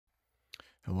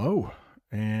Hello,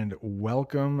 and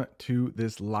welcome to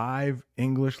this live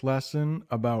English lesson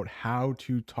about how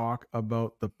to talk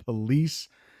about the police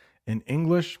in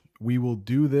English. We will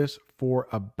do this for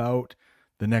about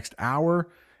the next hour.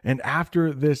 And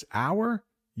after this hour,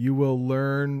 you will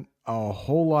learn a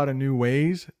whole lot of new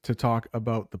ways to talk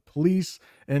about the police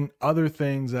and other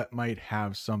things that might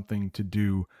have something to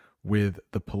do with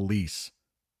the police.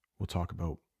 We'll talk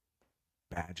about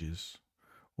badges.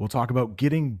 We'll talk about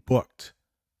getting booked.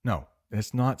 No,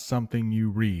 it's not something you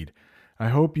read. I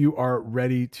hope you are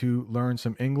ready to learn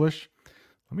some English.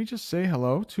 Let me just say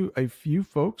hello to a few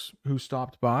folks who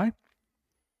stopped by.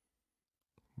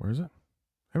 Where is it?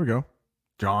 There we go.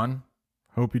 John,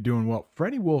 hope you're doing well.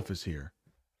 Freddie Wolf is here.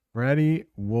 Freddie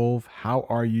Wolf, how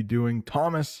are you doing?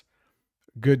 Thomas,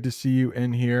 good to see you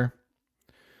in here.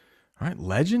 All right,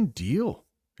 Legend Deal.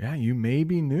 Yeah, you may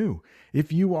be new.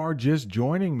 If you are just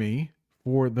joining me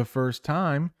for the first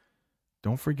time,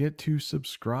 don't forget to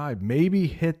subscribe. Maybe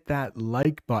hit that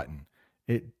like button.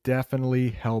 It definitely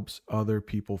helps other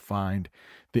people find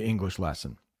the English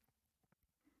lesson.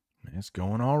 It's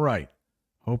going all right.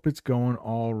 Hope it's going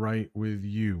all right with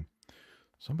you.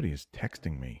 Somebody is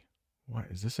texting me. What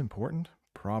is this important?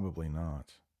 Probably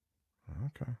not.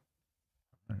 Okay.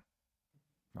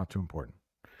 Not too important.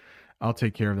 I'll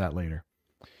take care of that later.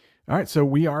 All right, so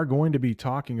we are going to be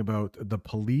talking about the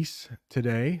police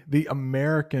today. The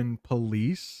American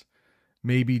police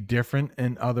may be different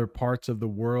in other parts of the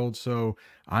world, so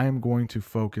I am going to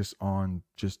focus on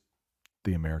just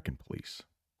the American police.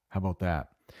 How about that?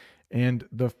 And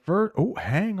the first, oh,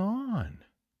 hang on.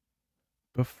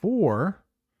 Before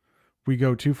we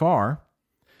go too far,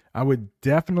 I would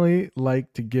definitely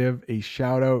like to give a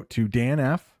shout out to Dan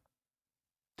F.,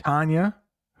 Tanya,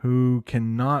 who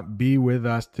cannot be with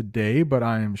us today, but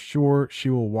I am sure she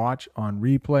will watch on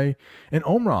replay, and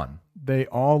Omron. They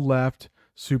all left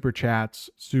super chats,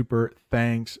 super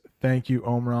thanks. Thank you,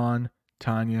 Omron,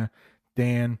 Tanya,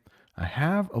 Dan. I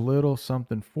have a little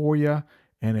something for you,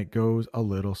 and it goes a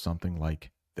little something like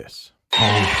this.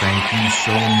 Oh, thank you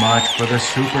so much for the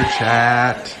super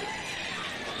chat.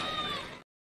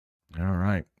 All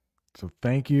right. So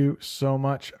thank you so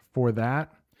much for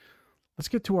that. Let's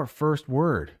get to our first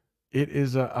word. It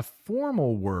is a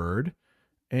formal word,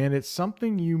 and it's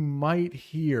something you might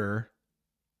hear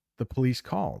the police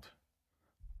called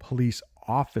police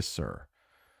officer.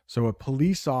 So, a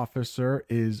police officer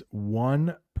is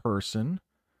one person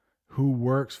who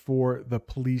works for the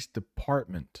police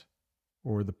department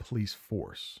or the police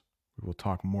force. We will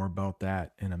talk more about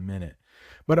that in a minute.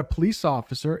 But a police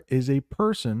officer is a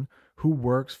person who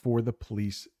works for the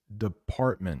police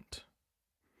department.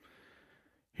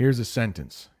 Here's a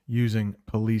sentence using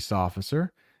police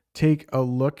officer. Take a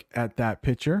look at that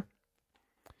picture.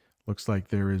 Looks like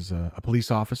there is a police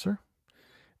officer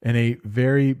in a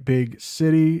very big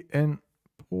city, and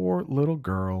poor little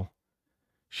girl.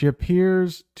 She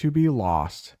appears to be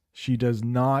lost. She does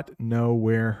not know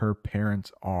where her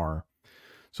parents are.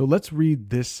 So let's read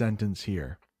this sentence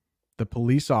here. The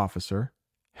police officer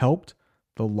helped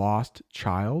the lost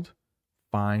child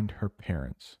find her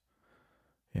parents.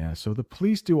 Yeah, so the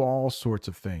police do all sorts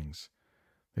of things.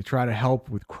 They try to help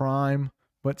with crime,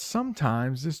 but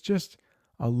sometimes it's just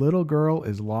a little girl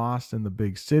is lost in the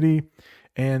big city,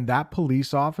 and that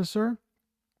police officer,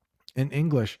 in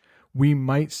English, we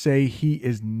might say he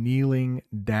is kneeling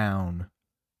down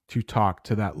to talk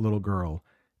to that little girl.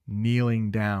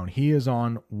 Kneeling down. He is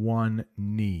on one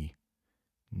knee.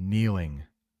 Kneeling.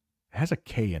 It has a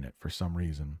K in it for some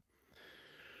reason.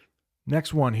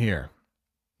 Next one here.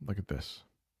 Look at this.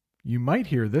 You might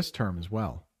hear this term as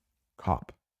well.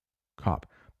 Cop. Cop.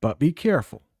 But be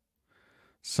careful.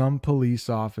 Some police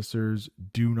officers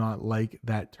do not like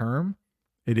that term.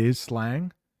 It is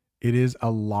slang. It is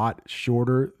a lot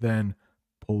shorter than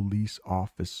police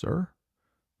officer.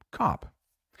 Cop.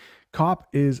 Cop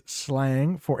is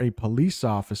slang for a police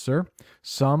officer.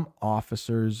 Some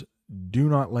officers do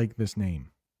not like this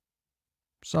name.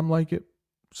 Some like it,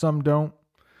 some don't.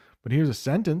 But here's a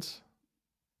sentence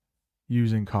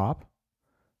using cop.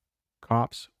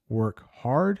 Cops work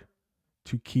hard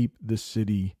to keep the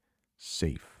city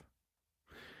safe.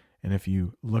 And if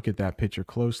you look at that picture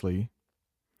closely,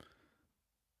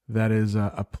 that is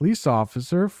a police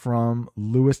officer from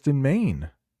Lewiston, Maine,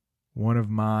 one of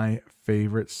my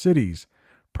favorite cities.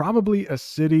 Probably a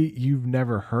city you've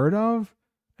never heard of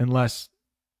unless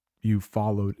you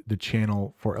followed the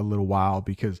channel for a little while,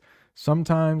 because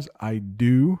sometimes I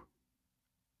do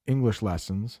English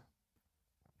lessons.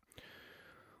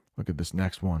 Look at this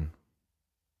next one.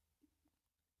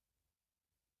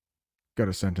 Got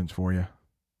a sentence for you.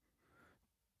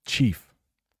 Chief.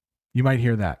 You might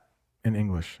hear that in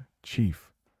English,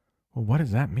 chief. Well, what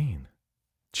does that mean?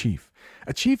 Chief.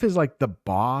 A chief is like the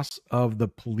boss of the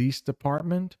police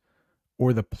department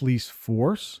or the police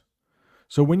force.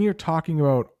 So when you're talking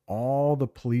about all the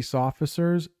police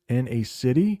officers in a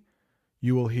city,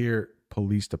 you will hear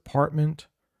police department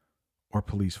or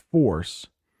police force.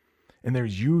 And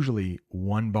there's usually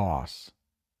one boss.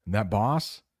 And that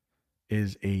boss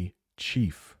is a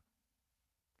chief.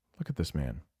 Look at this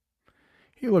man.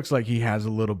 He looks like he has a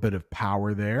little bit of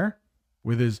power there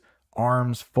with his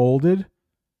arms folded.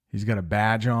 He's got a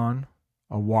badge on,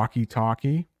 a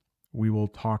walkie-talkie. We will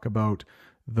talk about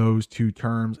those two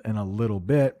terms in a little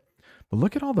bit. But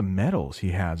look at all the medals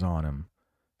he has on him.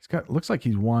 Looks like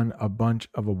he's won a bunch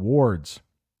of awards.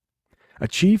 A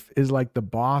chief is like the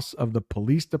boss of the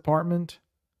police department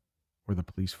or the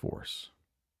police force.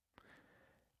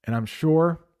 And I'm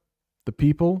sure the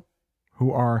people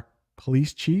who are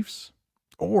police chiefs,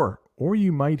 or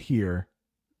you might hear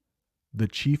the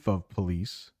chief of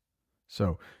police.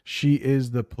 So she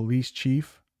is the police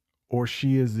chief, or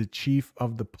she is the chief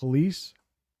of the police.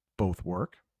 Both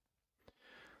work.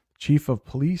 Chief of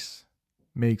police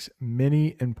makes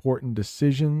many important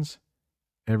decisions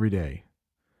every day.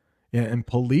 Yeah, and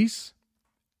police,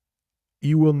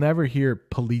 you will never hear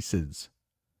polices.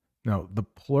 No, the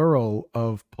plural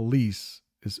of police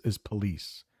is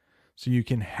police. So you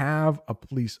can have a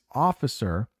police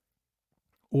officer,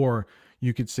 or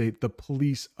you could say the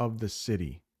police of the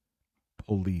city.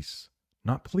 Police,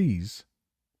 not please.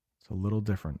 It's a little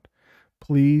different.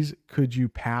 Please, could you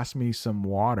pass me some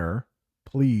water?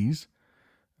 Please.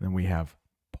 And then we have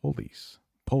police.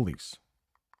 Police.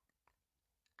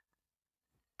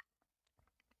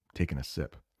 Taking a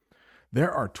sip.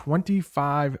 There are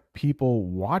 25 people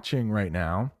watching right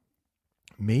now.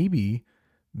 Maybe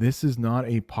this is not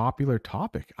a popular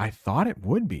topic. I thought it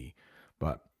would be,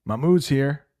 but Mahmoud's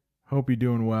here. Hope you're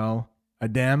doing well.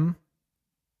 Adem,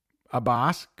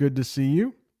 Abbas, good to see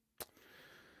you.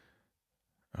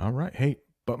 All right. Hey,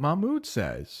 but Mahmoud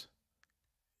says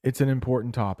it's an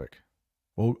important topic.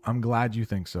 Well, I'm glad you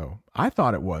think so. I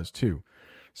thought it was too.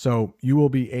 So you will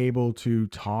be able to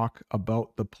talk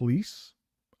about the police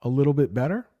a little bit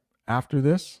better after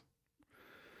this.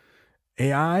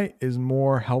 AI is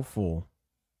more helpful.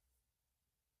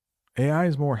 AI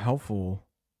is more helpful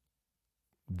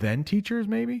than teachers,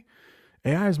 maybe.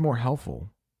 AI is more helpful,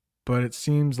 but it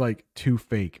seems like too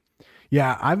fake.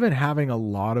 Yeah, I've been having a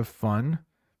lot of fun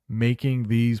making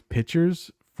these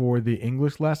pictures for the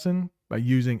English lesson by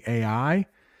using AI.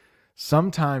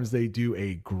 Sometimes they do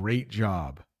a great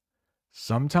job.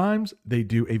 Sometimes they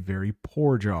do a very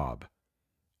poor job,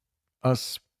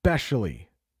 especially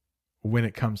when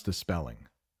it comes to spelling.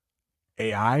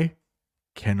 AI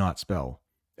cannot spell,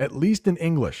 at least in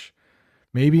English.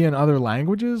 Maybe in other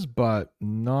languages, but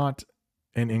not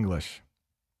in English.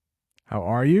 How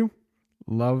are you?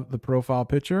 Love the profile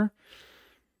picture.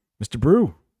 Mr.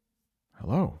 Brew,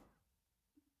 hello.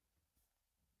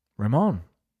 Ramon,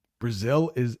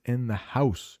 Brazil is in the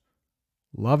house.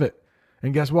 Love it.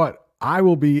 And guess what? I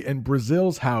will be in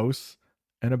Brazil's house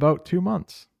in about 2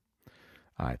 months.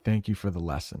 All right. Thank you for the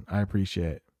lesson. I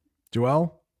appreciate it.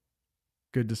 Joel,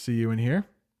 good to see you in here.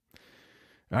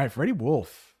 All right. Freddie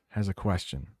Wolf has a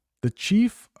question. The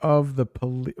chief of the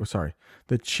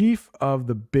the chief of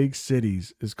the big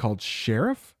cities is called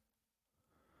sheriff.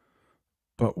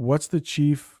 But what's the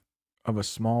chief of a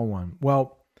small one?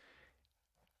 Well,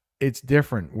 it's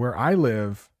different. Where I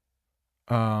live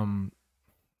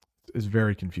is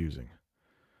very confusing.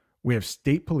 We have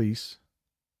state police,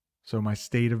 so my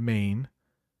state of Maine.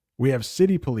 We have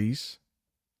city police,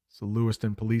 it's the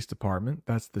Lewiston Police Department.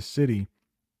 That's the city.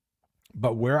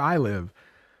 But where I live,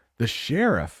 the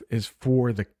sheriff is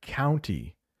for the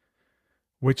county,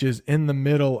 which is in the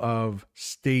middle of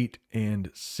state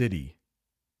and city.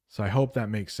 So I hope that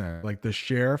makes sense. Like the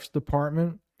sheriff's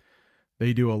department,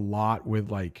 they do a lot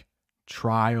with like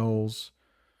trials.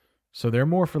 So they're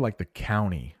more for like the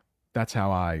county. That's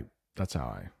how I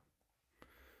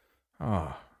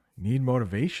need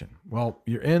motivation. Well,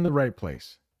 you're in the right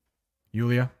place.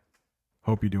 Yulia,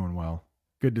 hope you're doing well.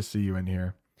 Good to see you in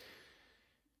here.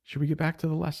 Should we get back to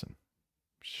the lesson?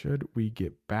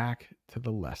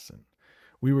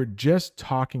 We were just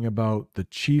talking about the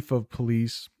chief of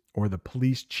police or the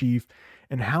police chief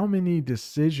and how many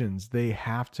decisions they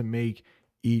have to make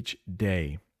each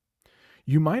day.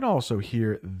 You might also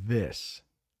hear this,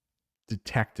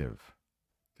 detective.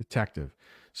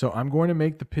 So I'm going to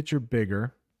make the picture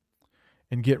bigger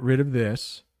and get rid of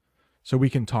this so we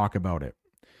can talk about it.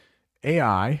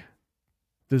 AI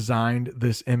designed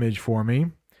this image for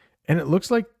me, and it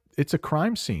looks like it's a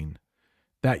crime scene.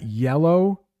 That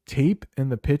yellow tape in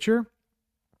the picture,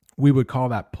 we would call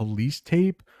that police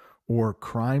tape or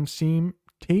crime scene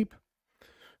tape.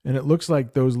 And it looks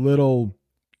like those little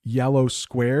yellow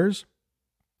squares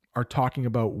are talking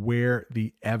about where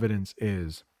the evidence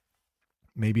is.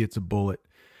 Maybe it's a bullet.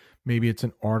 Maybe it's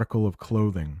an article of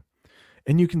clothing.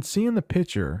 And you can see in the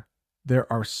picture,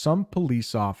 there are some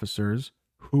police officers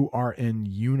who are in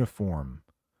uniform.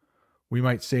 We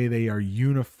might say they are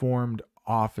uniformed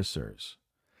officers.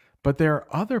 But there are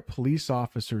other police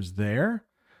officers there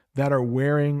that are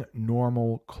wearing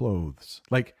normal clothes,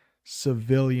 like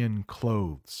civilian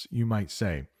clothes, you might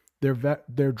say.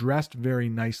 They're dressed very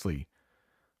nicely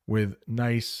with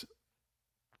nice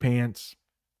pants,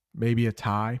 maybe a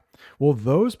tie. Well,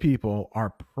 those people are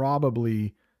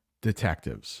probably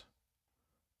detectives.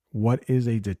 What is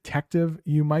a detective,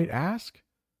 you might ask?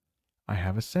 I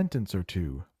have a sentence or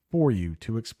two for you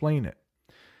to explain it.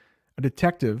 A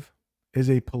detective is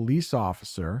a police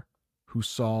officer who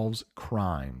solves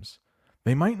crimes.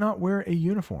 They might not wear a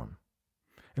uniform,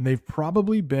 and they've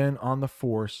probably been on the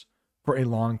force for a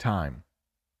long time.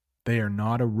 They are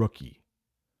not a rookie.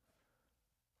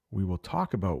 We will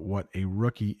talk about what a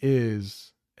rookie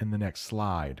is in the next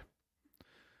slide.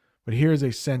 But here's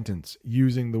a sentence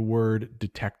using the word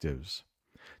detectives.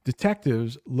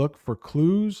 Detectives look for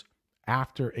clues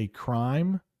after a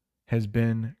crime has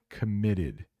been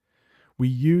committed. We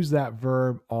use that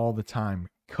verb all the time,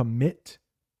 commit,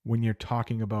 when you're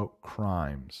talking about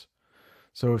crimes.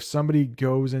 So if somebody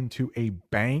goes into a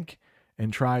bank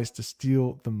and tries to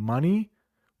steal the money,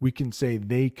 we can say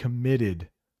they committed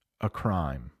a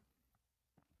crime.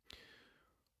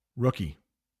 Rookie.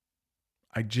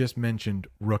 I just mentioned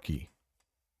rookie.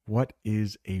 What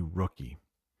is a rookie?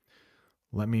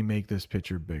 Let me make this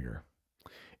picture bigger.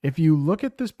 If you look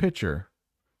at this picture,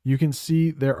 you can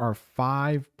see there are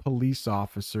 5 police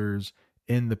officers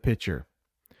in the picture.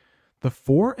 The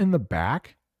 4 in the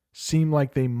back seem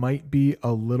like they might be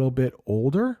a little bit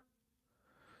older.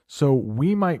 So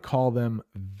we might call them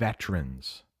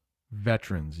veterans.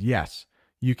 Veterans, yes.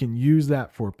 You can use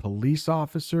that for police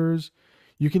officers.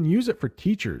 You can use it for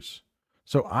teachers.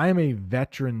 So I am a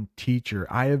veteran teacher.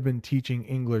 I have been teaching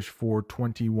English for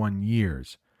 21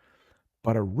 years.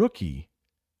 But a rookie,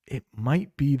 it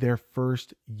might be their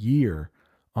first year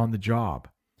on the job.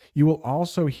 You will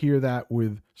also hear that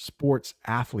with sports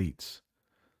athletes.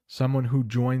 Someone who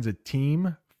joins a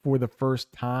team for the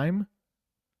first time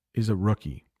is a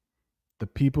rookie. The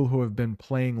people who have been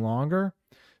playing longer,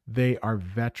 they are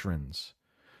veterans.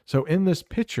 So in this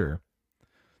picture,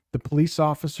 the police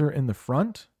officer in the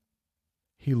front,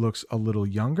 he looks a little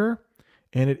younger,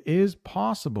 and it is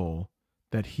possible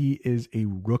that he is a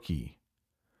rookie.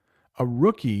 A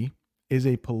rookie is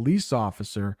a police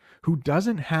officer who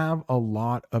doesn't have a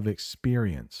lot of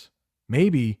experience.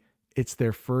 Maybe it's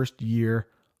their first year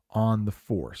on the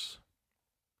force.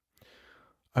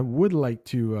 I would like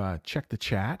to check the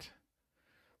chat,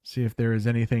 see if there is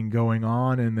anything going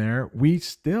on in there. We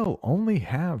still only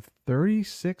have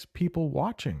 36 people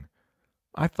watching.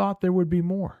 I thought there would be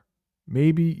more.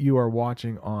 Maybe you are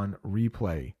watching on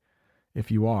replay.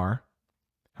 If you are,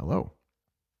 hello.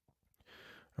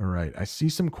 All right. I see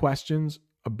some questions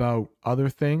about other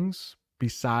things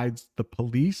besides the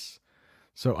police.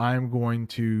 So I'm going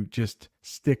to just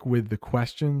stick with the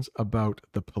questions about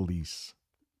the police.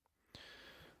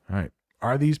 All right.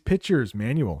 Are these pictures,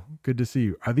 Manuel? Good to see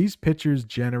you. Are these pictures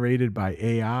generated by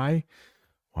AI?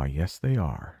 Why, yes, they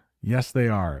are. Yes, they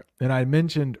are. And I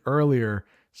mentioned earlier,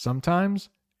 sometimes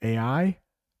AI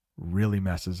really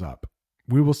messes up.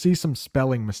 We will see some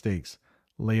spelling mistakes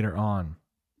later on.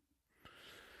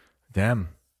 Dem,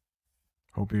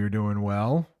 hope you're doing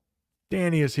well.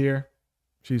 Danny is here.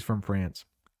 She's from France.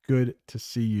 Good to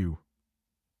see you.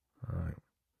 All right.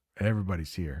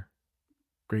 Everybody's here.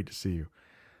 Great to see you.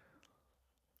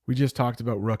 We just talked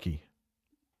about rookie.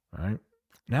 All right.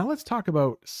 Now let's talk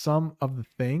about some of the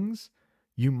things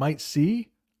you might see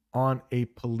on a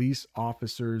police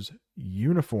officer's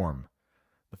uniform.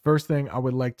 The first thing I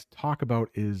would like to talk about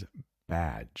is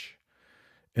badge.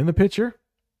 In the picture,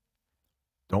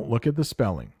 don't look at the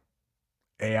spelling.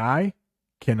 AI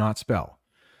cannot spell.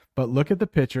 But look at the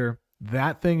picture.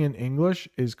 That thing in English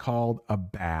is called a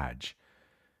badge.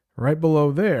 Right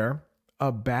below there,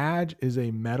 a badge is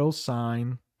a metal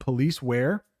sign police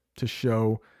wear to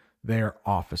show they're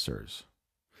officers.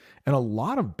 And a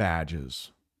lot of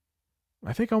badges,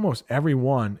 I think almost every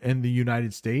one in the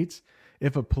United States,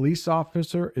 if a police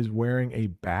officer is wearing a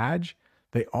badge,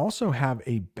 they also have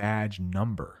a badge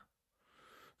number.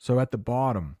 So at the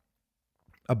bottom,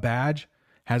 a badge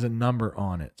has a number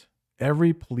on it.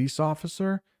 Every police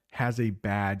officer has a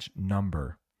badge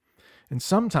number. And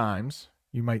sometimes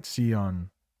you might see on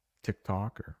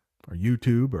TikTok or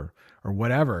YouTube or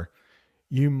whatever,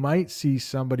 you might see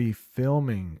somebody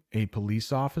filming a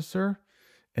police officer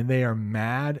and they are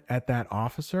mad at that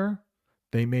officer.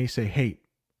 They may say, "Hey,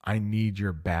 I need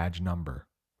your badge number."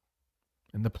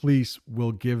 And the police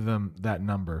will give them that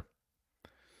number.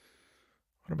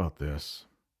 What about this?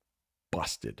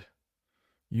 Busted.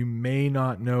 You may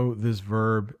not know this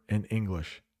verb in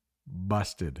English,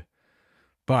 busted.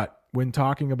 But when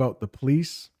talking about the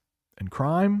police and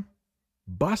crime,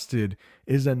 busted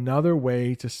is another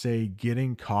way to say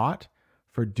getting caught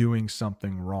for doing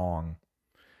something wrong.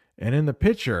 And in the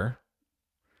picture,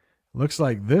 looks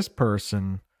like this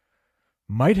person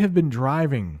might have been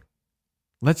driving,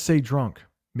 let's say drunk.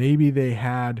 Maybe they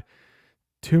had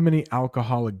too many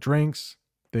alcoholic drinks.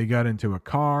 They got into a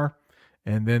car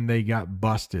and then they got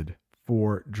busted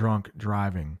for drunk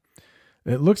driving.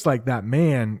 It looks like that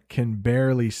man can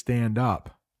barely stand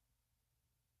up.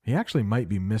 He actually might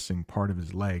be missing part of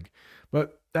his leg,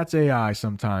 but that's AI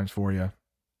sometimes for you.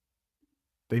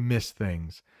 They miss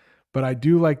things. But I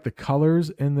do like the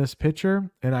colors in this picture,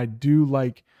 and I do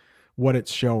like what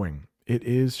it's showing. It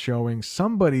is showing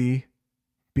somebody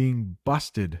being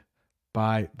busted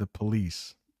by the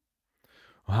police.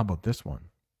 Well, how about this one?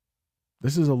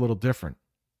 This is a little different.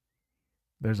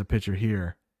 There's a picture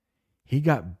here. He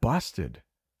got busted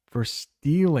for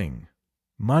stealing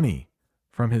money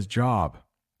from his job.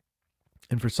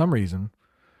 And for some reason,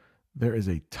 there is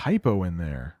a typo in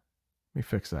there. Let me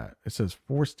fix that. It says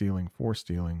for stealing.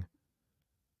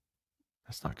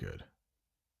 That's not good.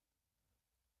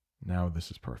 Now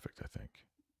this is perfect, I think.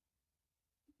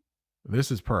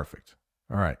 This is perfect.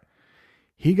 All right.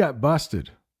 He got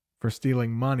busted for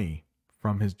stealing money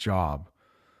from his job.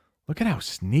 Look at how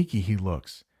sneaky he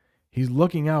looks. He's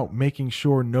looking out, making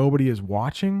sure nobody is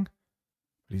watching.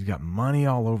 But he's got money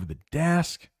all over the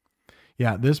desk.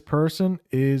 Yeah, this person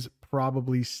is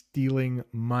probably stealing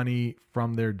money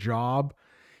from their job.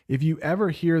 If you ever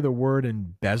hear the word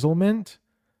embezzlement,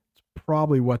 it's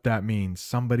probably what that means.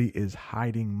 Somebody is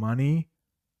hiding money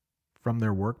from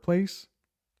their workplace,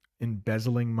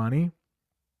 embezzling money.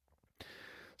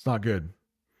 It's not good.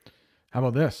 How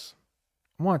about this?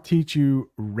 I want to teach you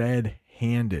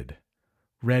red-handed.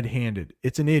 Red-handed.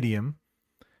 It's an idiom.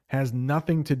 Has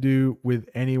nothing to do with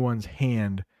anyone's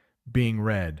hand being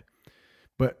red,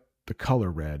 but the color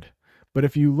red. But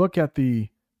if you look at the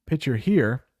picture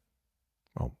here,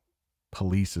 well,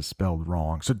 police is spelled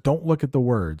wrong. So don't look at the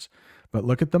words, but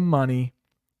look at the money,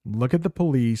 look at the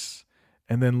police,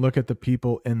 and then look at the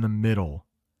people in the middle.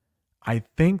 I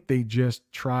think they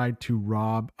just tried to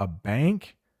rob a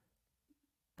bank,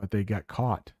 but they got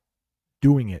caught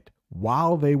doing it.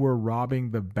 While they were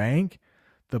robbing the bank,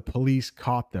 the police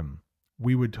caught them.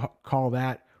 We would call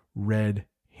that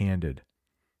red-handed.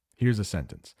 Here's a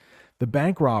sentence. The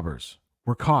bank robbers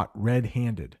were caught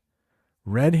red-handed.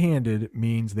 Red-handed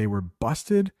means they were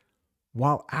busted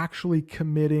while actually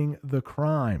committing the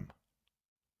crime.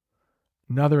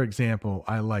 Another example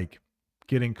I like,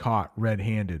 getting caught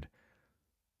red-handed.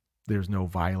 There's no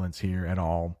violence here at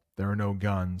all. There are no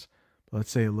guns. But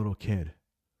let's say a little kid.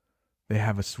 They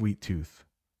have a sweet tooth.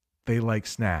 They like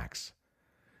snacks.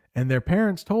 And their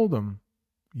parents told them,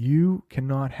 you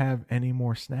cannot have any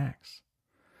more snacks.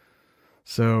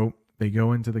 So they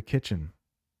go into the kitchen.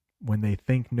 When they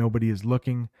think nobody is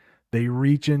looking, they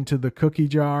reach into the cookie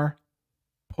jar,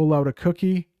 pull out a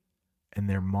cookie, and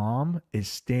their mom is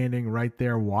standing right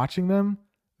there watching them.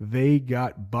 They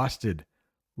got busted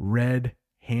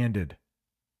red-handed.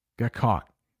 Got caught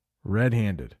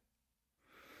red-handed.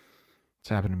 It's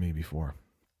happened to me before.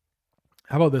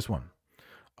 How about this one?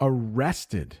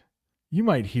 Arrested. You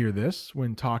might hear this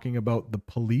when talking about the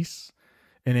police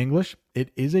in English.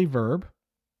 It is a verb.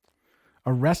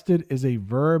 Arrested is a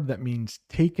verb that means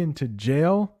taken to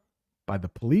jail by the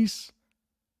police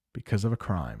because of a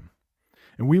crime.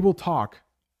 And we will talk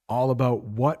all about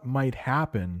what might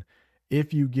happen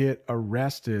if you get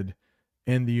arrested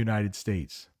in the United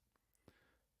States.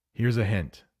 Here's a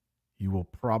hint. You will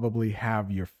probably have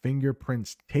your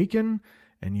fingerprints taken,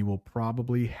 and you will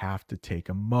probably have to take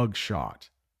a mug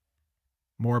shot.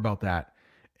 More about that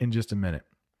in just a minute.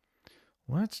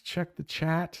 Let's check the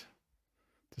chat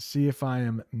to see if I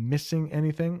am missing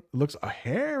anything. It looks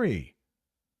Harry.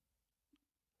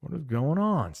 What is going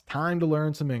on? It's time to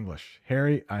learn some English.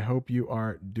 Harry, I hope you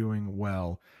are doing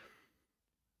well.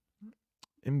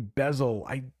 Embezzle.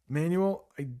 Manuel,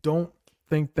 I don't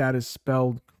think that is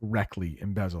spelled correctly,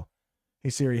 embezzle. Hey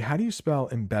Siri, how do you spell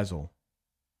embezzle?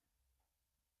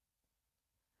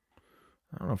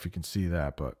 I don't know if you can see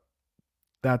that, but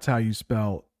that's how you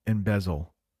spell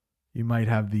embezzle. You might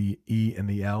have the E and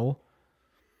the L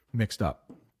mixed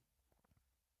up.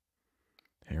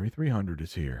 Harry 300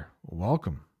 is here.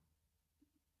 Welcome.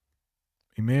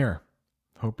 Emir,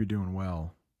 hope you're doing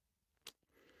well.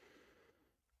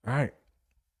 All right.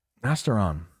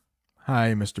 Nastaron.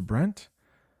 Hi, Mr. Brent.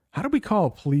 How do we call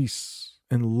police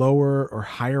in lower or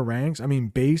higher ranks? I mean,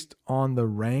 based on the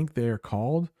rank they are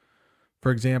called.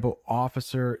 For example,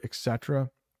 officer, etc.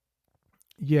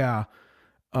 Yeah.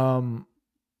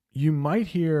 You might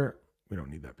hear, we don't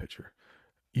need that picture.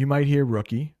 You might hear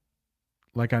rookie.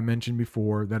 Like I mentioned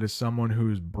before, that is someone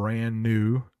who's brand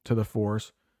new to the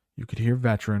force. You could hear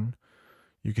veteran.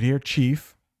 You could hear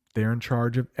chief. They're in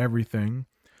charge of everything.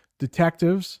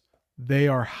 Detectives, they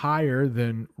are higher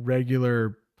than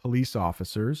regular police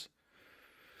officers.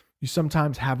 You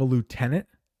sometimes have a lieutenant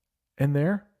in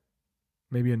there.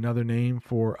 Maybe another name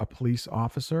for a police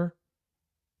officer.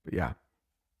 But yeah,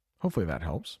 hopefully that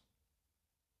helps.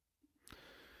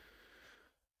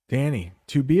 Danny,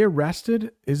 to be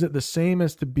arrested, is it the same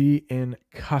as to be in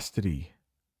custody?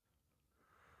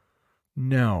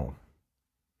 No.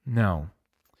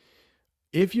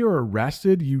 If you're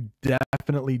arrested, you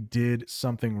definitely did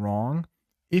something wrong.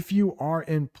 If you are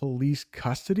in police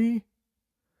custody,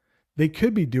 they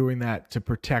could be doing that to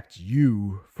protect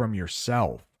you from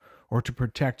yourself or to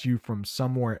protect you from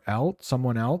someone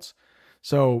else.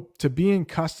 So to be in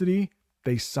custody,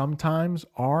 they sometimes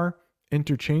are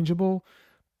interchangeable,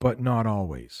 but not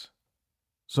always.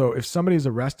 So if somebody's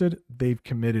arrested, they've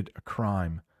committed a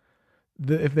crime.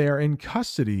 If they are in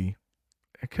custody,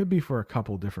 it could be for a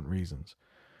couple different reasons.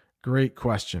 Great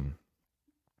question.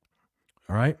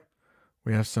 All right.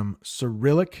 We have some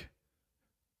Cyrillic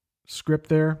script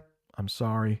there. I'm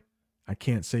sorry. I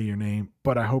can't say your name,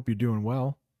 but I hope you're doing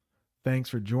well. Thanks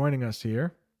for joining us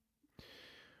here.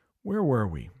 Where were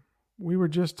we? We were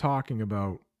just talking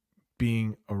about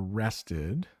being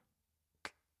arrested.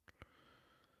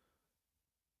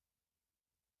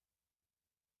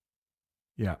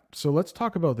 Yeah. So let's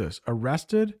talk about this.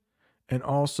 Arrested and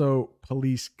also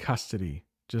police custody,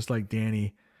 just like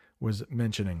Danny was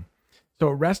mentioning. So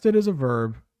arrested is a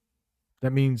verb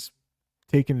that means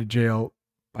taken to jail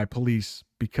by police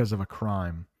because of a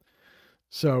crime.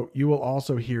 So you will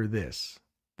also hear this.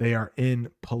 They are in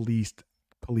police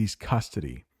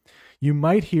custody. You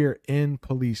might hear in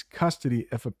police custody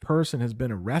if a person has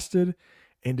been arrested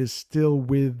and is still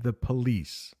with the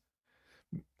police.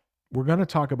 We're going to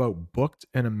talk about booked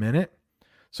in a minute.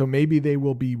 So maybe they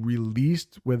will be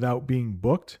released without being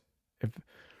booked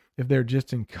if they're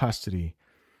just in custody.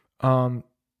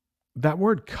 That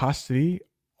word custody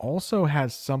also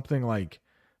has something like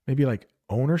maybe like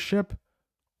ownership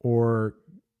or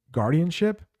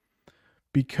guardianship,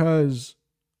 because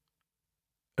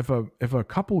if a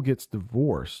couple gets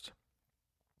divorced,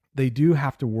 they do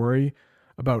have to worry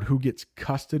about who gets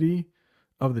custody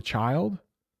of the child.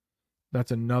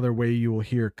 That's another way you will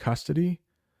hear custody.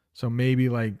 So maybe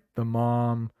like the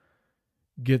mom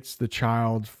gets the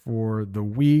child for the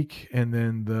week and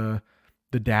then the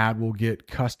dad will get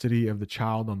custody of the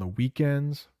child on the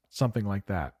weekends, something like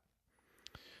that.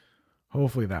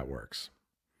 Hopefully that works.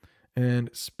 And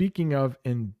speaking of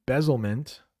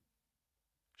embezzlement,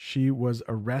 she was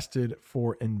arrested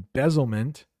for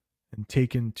embezzlement and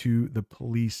taken to the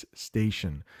police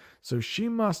station. So she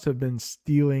must have been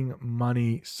stealing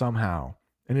money somehow.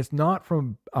 And it's not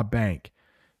from a bank.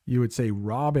 You would say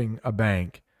robbing a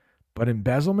bank, but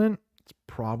embezzlement, it's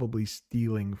probably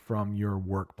stealing from your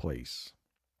workplace.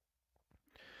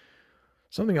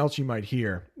 Something else you might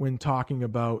hear when talking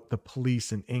about the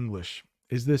police in English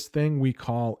is this thing we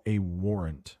call a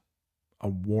warrant. A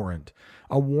warrant.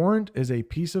 A warrant is a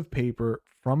piece of paper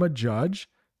from a judge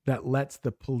that lets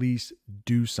the police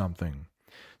do something.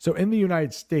 So in the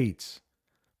United States,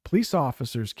 police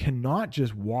officers cannot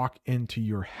just walk into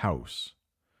your house.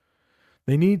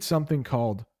 They need something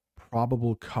called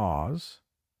probable cause,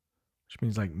 which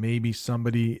means like maybe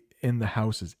somebody in the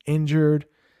house is injured.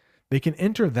 They can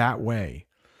enter that way.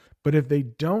 But if they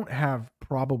don't have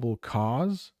probable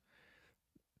cause,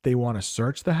 they want to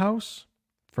search the house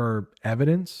for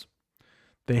evidence,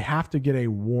 they have to get a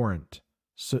warrant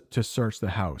to search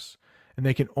the house. And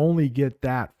they can only get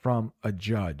that from a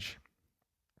judge.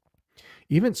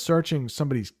 Even searching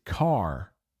somebody's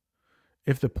car,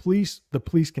 if the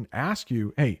police can ask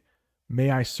you, hey,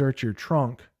 may I search your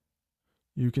trunk?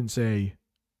 You can say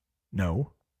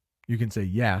no. You can say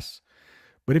yes.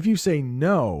 But if you say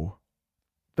no,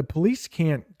 the police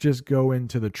can't just go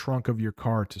into the trunk of your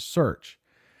car to search.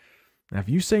 Now, if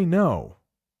you say no,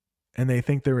 and they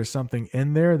think there is something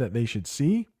in there that they should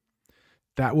see,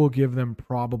 that will give them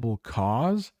probable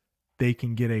cause they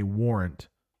can get a warrant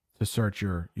to search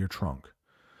your trunk.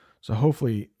 So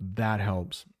hopefully that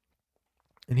helps.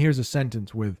 And here's a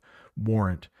sentence with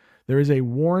warrant. There is a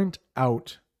warrant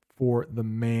out for the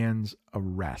man's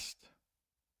arrest.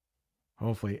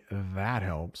 Hopefully that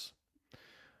helps.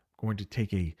 I'm going to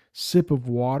take a sip of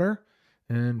water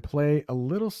and play a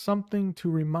little something to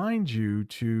remind you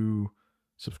to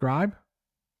subscribe,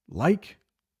 like,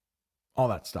 all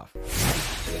that stuff.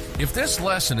 If this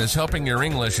lesson is helping your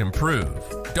English improve,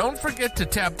 don't forget to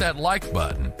tap that like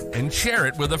button and share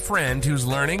it with a friend who's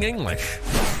learning English.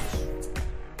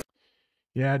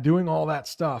 Yeah, doing all that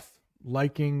stuff,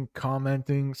 liking,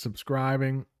 commenting,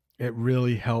 subscribing, it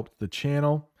really helped the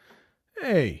channel.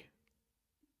 Hey,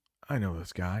 I know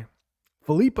this guy.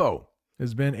 Filippo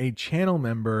has been a channel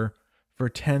member for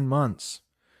 10 months.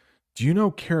 Do you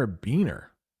know carabiner?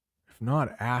 If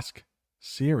not, ask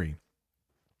Siri.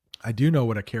 I do know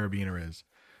what a carabiner is.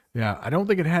 Yeah, I don't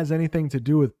think it has anything to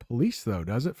do with police, though,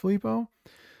 does it, Filippo?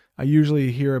 I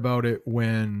usually hear about it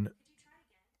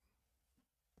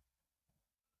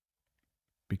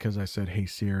because I said, hey,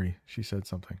 Siri, she said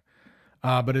something.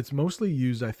 But it's mostly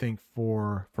used, I think,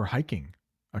 for hiking,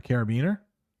 a carabiner,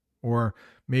 or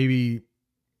maybe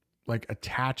like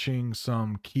attaching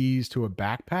some keys to a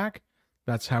backpack.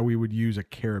 That's how we would use a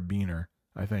carabiner,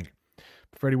 I think.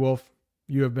 Freddie Wolf,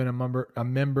 you have been a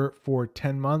member for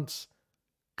 10 months.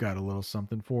 Got a little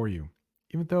something for you,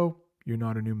 even though you're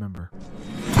not a new member.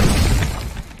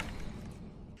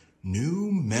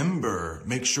 New member.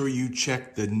 Make sure you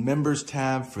check the members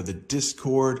tab for the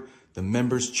Discord, the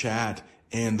members chat,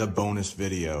 and the bonus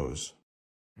videos.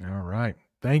 All right.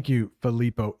 Thank you,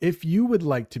 Filippo. If you would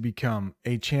like to become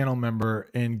a channel member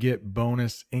and get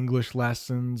bonus English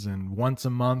lessons, and once a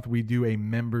month we do a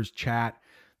members chat,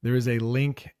 there is a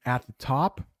link at the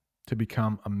top to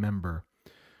become a member.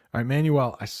 All right,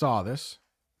 Manuel, I saw this.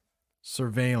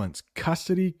 Surveillance.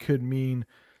 Custody could mean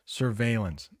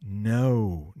surveillance.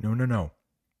 No.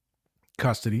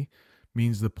 Custody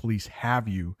means the police have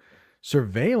you.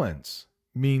 Surveillance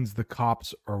means the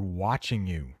cops are watching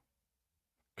you.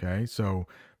 Okay, so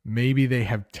maybe they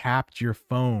have tapped your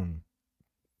phone.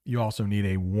 You also need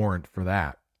a warrant for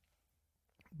that.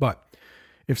 But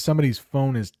if somebody's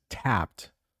phone is tapped,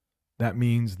 that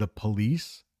means the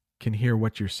police can hear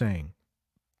what you're saying.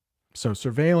 So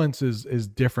surveillance is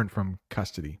different from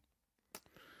custody.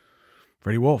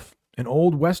 Freddie Wolf. In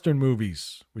old Western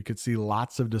movies, we could see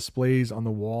lots of displays on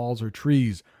the walls or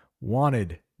trees.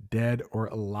 Wanted, dead or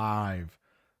alive.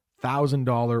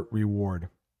 $1,000 reward.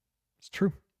 It's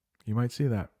true. You might see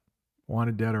that.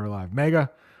 Wanted, dead or alive.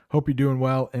 Mega, hope you're doing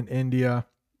well in India.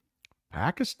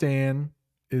 Pakistan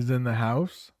is in the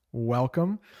house.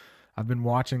 Welcome. I've been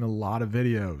watching a lot of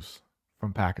videos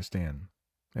from Pakistan.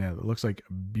 Yeah, it looks like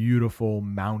beautiful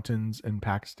mountains in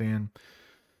Pakistan.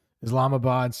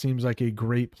 Islamabad seems like a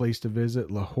great place to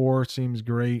visit. Lahore seems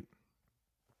great.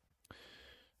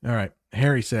 All right.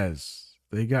 Harry says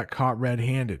they got caught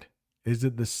red-handed. Is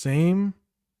it the same?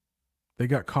 They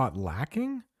got caught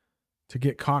lacking? To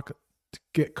get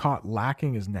caught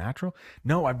lacking is natural?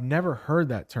 No, I've never heard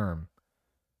that term.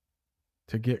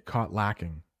 To get caught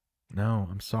lacking. No,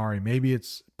 I'm sorry. Maybe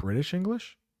it's British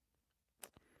English?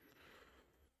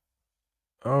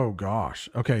 Oh, gosh.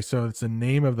 Okay, so it's the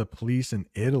name of the police in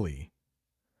Italy.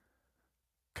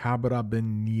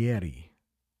 Carabinieri.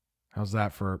 How's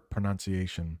that for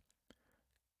pronunciation?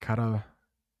 Carabinieri.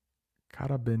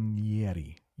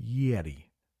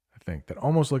 Ieri, I think. That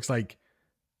almost looks like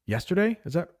yesterday.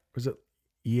 Was it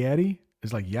ieri?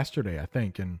 It's like yesterday, I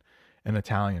think, in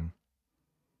Italian.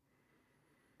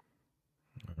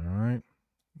 All right.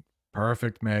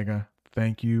 Perfect, Mega.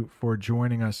 Thank you for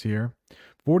joining us here.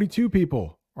 42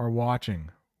 people are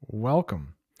watching.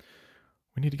 Welcome.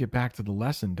 We need to get back to the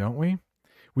lesson, don't we?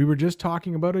 We were just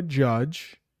talking about a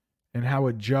judge and how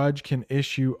a judge can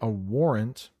issue a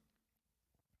warrant.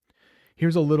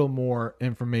 Here's a little more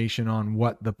information on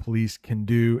what the police can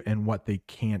do and what they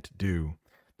can't do.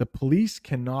 The police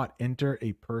cannot enter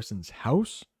a person's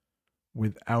house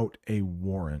without a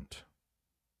warrant.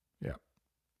 Yeah.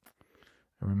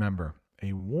 And remember,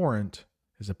 a warrant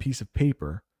is a piece of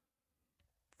paper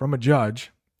from a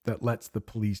judge that lets the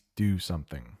police do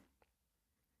something.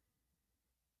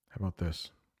 How about this?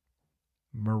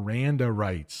 Miranda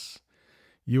rights.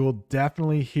 You will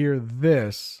definitely hear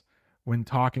this when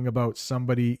talking about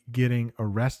somebody getting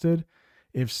arrested.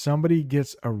 If somebody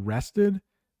gets arrested,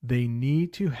 they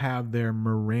need to have their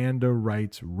Miranda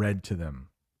rights read to them.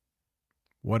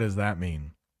 What does that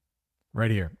mean?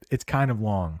 Right here. It's kind of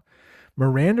long,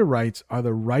 Miranda rights are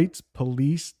the rights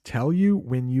police tell you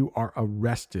when you are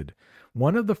arrested.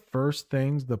 One of the first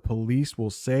things the police will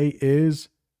say is,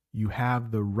 you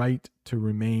have the right to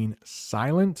remain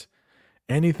silent.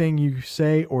 Anything you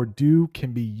say or do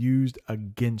can be used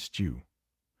against you.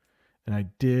 And I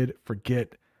did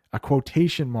forget a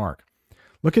quotation mark.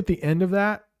 Look at the end of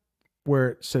that where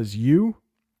it says you.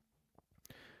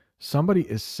 Somebody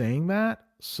is saying that,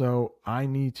 so I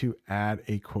need to add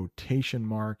a quotation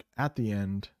mark at the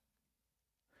end,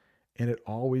 and it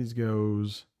always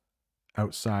goes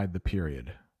outside the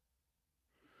period.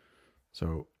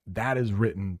 So that is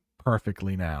written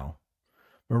perfectly now.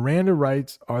 Miranda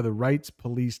rights are the rights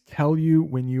police tell you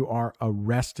when you are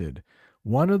arrested.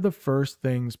 One of the first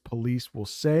things police will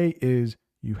say is,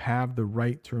 you have the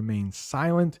right to remain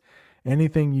silent.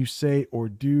 Anything you say or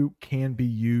do can be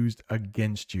used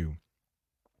against you.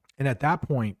 And at that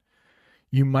point,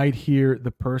 you might hear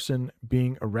the person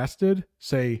being arrested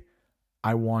say,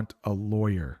 I want a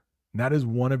lawyer. And that is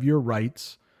one of your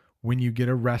rights. When you get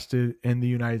arrested in the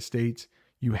United States,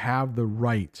 you have the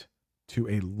right to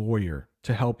a lawyer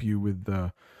to help you with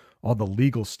all the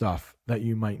legal stuff that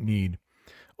you might need.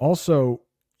 Also,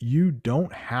 you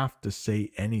don't have to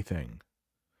say anything.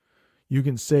 You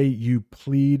can say you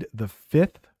plead the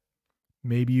fifth.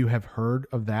 Maybe you have heard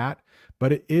of that,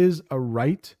 but it is a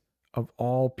right of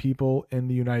all people in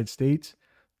the United States,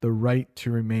 the right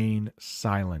to remain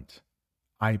silent.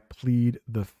 I plead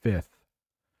the fifth.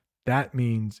 That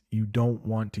means you don't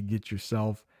want to get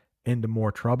yourself into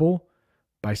more trouble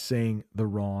by saying the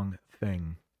wrong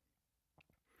thing.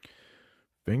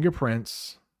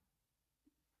 Fingerprints.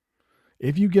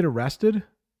 If you get arrested,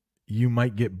 you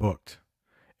might get booked.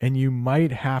 And you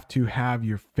might have to have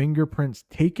your fingerprints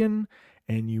taken,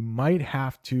 and you might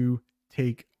have to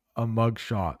take a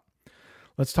mugshot.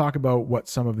 Let's talk about what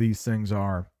some of these things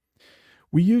are.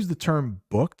 We use the term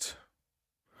booked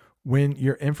when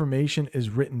your information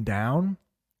is written down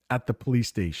at the police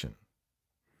station.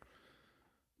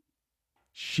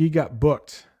 She got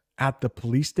booked at the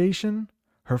police station.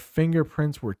 Her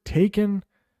fingerprints were taken,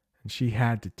 and she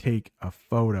had to take a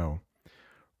photo.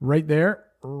 Right there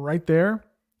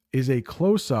is a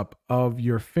close-up of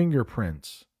your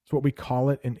fingerprints. It's what we call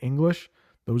it in English.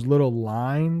 Those little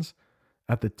lines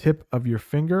at the tip of your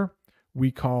finger,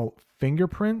 we call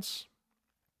fingerprints.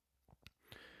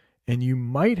 And you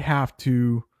might have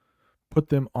to put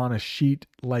them on a sheet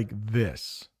like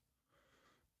this.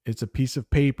 It's a piece of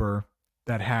paper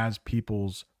that has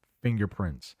people's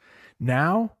fingerprints.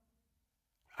 Now,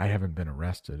 I haven't been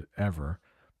arrested ever,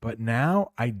 but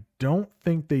now I don't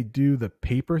think they do the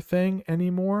paper thing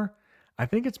anymore. I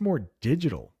think it's more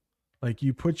digital. Like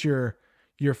you put your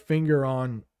finger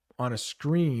on a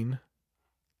screen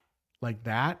like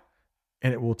that,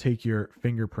 and it will take your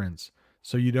fingerprints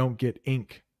so you don't get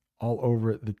ink all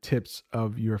over the tips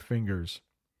of your fingers.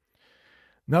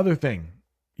 Another thing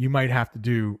you might have to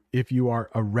do if you are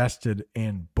arrested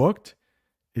and booked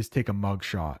is take a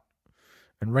mugshot.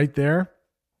 And right there,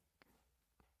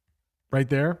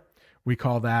 we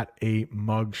call that a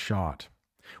mugshot.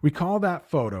 We call that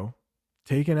photo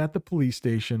taken at the police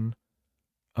station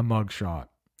a mugshot.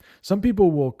 Some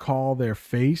people will call their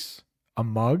face a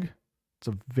mug. It's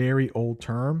a very old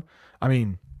term. I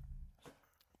mean,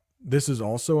 this is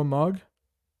also a mug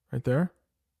right there.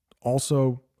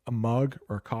 Also a mug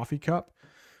or a coffee cup.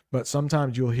 But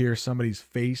sometimes you'll hear somebody's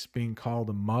face being called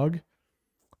a mug,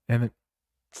 and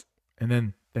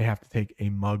then they have to take a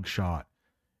mug shot.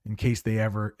 In case they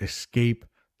ever escape,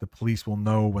 the police will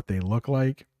know what they look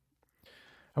like.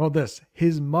 How about this?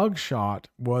 His mug shot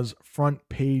was front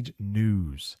page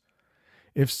news.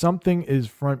 If something is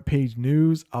front page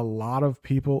news, a lot of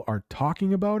people are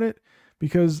talking about it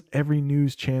because every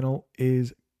news channel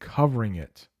is covering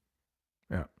it.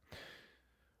 Yeah.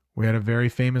 We had a very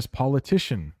famous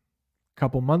politician a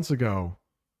couple months ago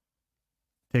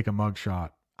take a mugshot.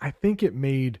 I think it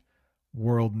made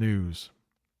world news.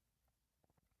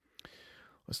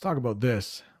 Let's talk about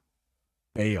this.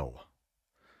 Bail.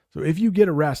 So if you get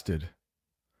arrested,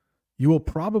 you will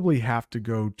probably have to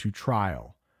go to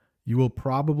trial. You will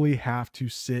probably have to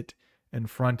sit in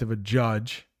front of a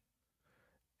judge,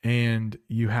 and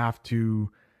you have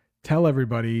to tell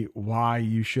everybody why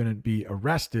you shouldn't be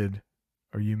arrested,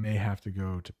 or you may have to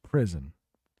go to prison.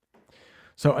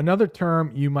 So another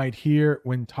term you might hear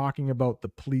when talking about the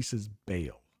police is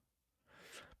bail.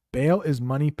 Bail is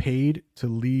money paid to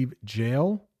leave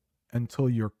jail until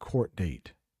your court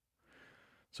date.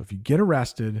 So if you get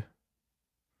arrested,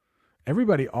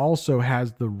 everybody also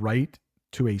has the right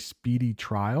to a speedy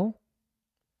trial.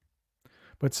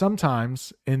 But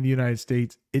sometimes in the United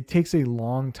States, it takes a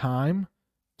long time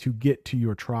to get to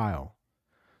your trial.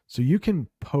 So you can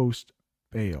post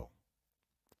bail.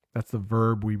 That's the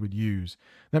verb we would use.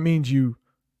 That means you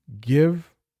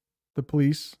give the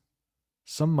police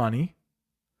some money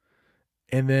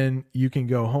and then you can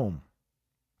go home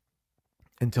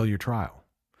until your trial.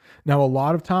 Now, a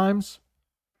lot of times,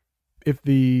 if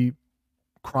the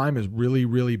crime is really,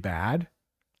 really bad,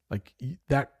 like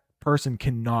that person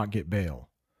cannot get bail.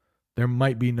 There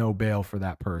might be no bail for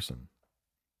that person.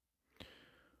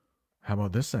 How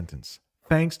about this sentence?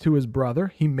 Thanks to his brother,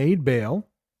 he made bail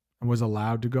and was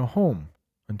allowed to go home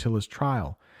until his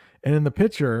trial. And in the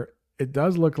picture, it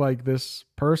does look like this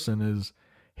person is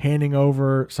handing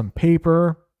over some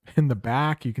paper. In the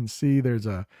back, you can see there's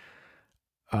a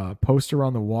poster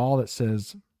on the wall that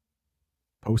says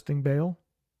posting bail.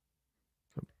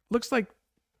 So looks like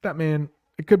that man,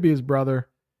 it could be his brother.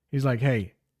 He's like,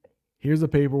 hey, here's the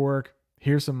paperwork.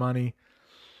 Here's some money.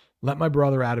 Let my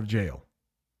brother out of jail.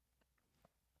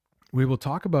 We will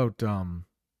talk about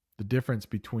the difference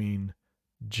between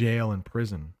jail and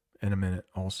prison in a minute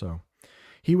also.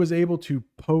 He was able to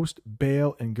post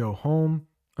bail and go home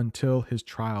until his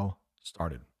trial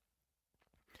started.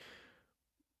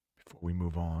 Before we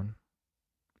move on,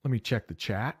 let me check the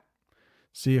chat,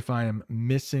 see if I am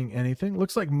missing anything.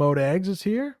 Looks like Mode Eggs is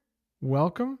here.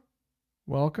 Welcome.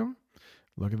 Welcome.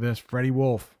 Look at this, Freddie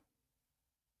Wolf.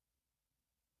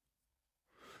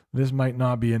 This might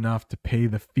not be enough to pay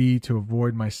the fee to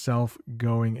avoid myself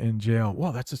going in jail.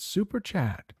 Well, that's a super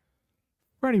chat.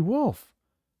 Freddie Wolf,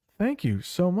 thank you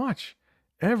so much.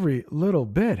 Every little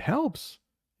bit helps.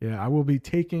 Yeah, I will be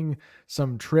taking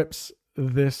some trips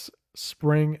this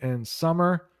spring and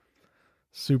summer.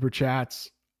 Super chats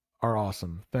are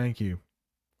awesome. Thank you.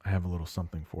 I have a little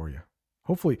something for you.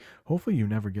 Hopefully you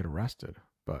never get arrested,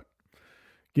 but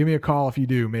give me a call if you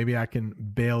do. Maybe I can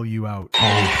bail you out.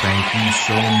 Oh, thank you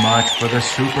so much for the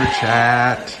super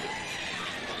chat.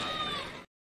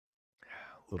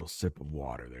 A little sip of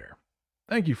water there.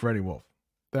 Thank you, Freddie Wolf.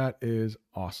 That is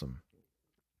awesome.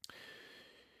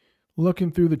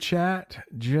 Looking through the chat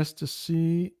just to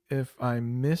see if I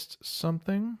missed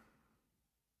something.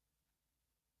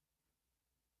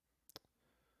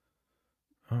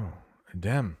 Oh,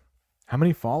 Adem. How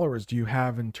many followers do you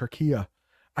have in Turkey?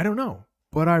 I don't know,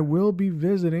 but I will be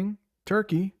visiting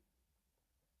Turkey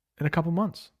in a couple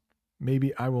months.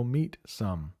 Maybe I will meet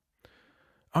some.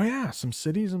 Oh yeah, some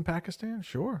cities in Pakistan?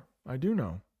 Sure, I do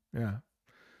know. Yeah.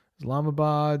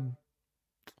 Islamabad,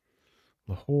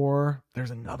 Lahore.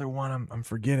 There's another one I'm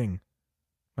forgetting.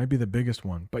 Might be the biggest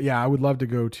one. But yeah, I would love to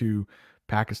go to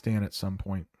Pakistan at some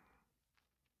point.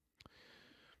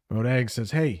 Bodeg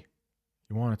says, hey,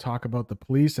 you want to talk about the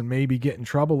police and maybe get in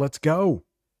trouble? Let's go.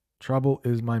 Trouble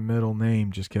is my middle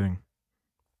name. Just kidding.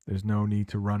 There's no need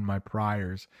to run my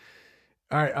priors.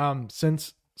 All right.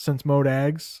 Since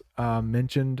Modags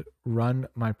mentioned run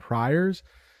my priors,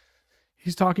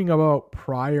 he's talking about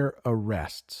prior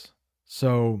arrests.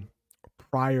 So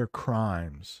prior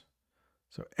crimes.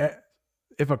 So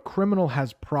if a criminal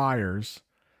has priors,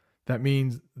 that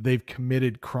means they've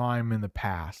committed crime in the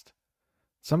past.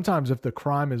 Sometimes if the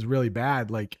crime is really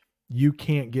bad, like you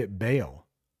can't get bail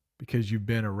because you've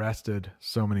been arrested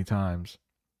so many times.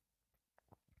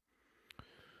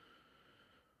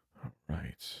 All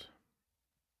right.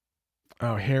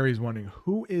 Oh, Harry's wondering,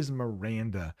 who is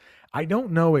Miranda? I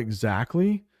don't know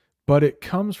exactly, but it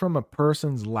comes from a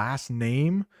person's last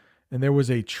name. And there was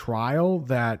a trial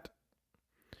that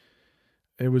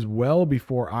it was well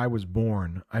before I was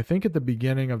born. I think at the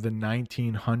beginning of the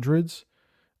 1900s,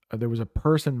 there was a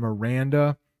person,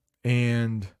 Miranda,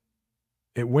 and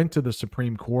it went to the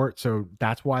Supreme Court. So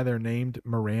that's why they're named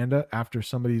Miranda after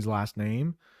somebody's last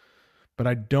name. But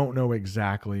I don't know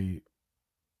exactly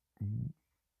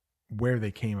where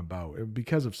they came about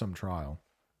because of some trial.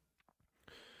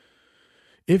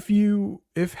 If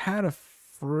had a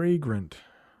fragrant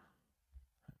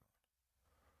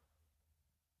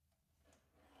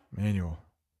manual,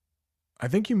 I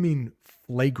think you mean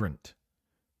flagrant,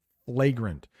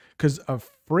 because a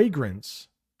fragrance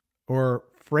or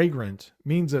fragrant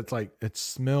means it's like it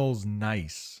smells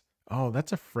nice. Oh,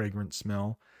 that's a fragrant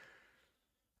smell.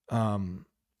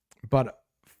 But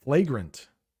flagrant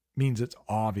means it's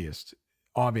obvious.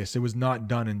 It was not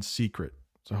done in secret.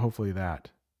 So hopefully that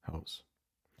helps.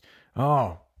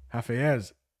 Oh,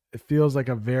 Hafez, it feels like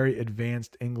a very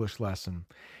advanced English lesson.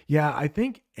 Yeah, I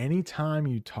think anytime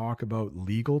you talk about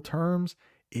legal terms,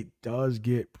 it does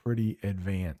get pretty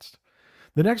advanced.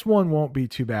 The next one won't be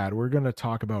too bad. We're going to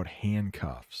talk about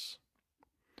handcuffs.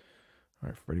 All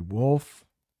right, Freddie Wolf,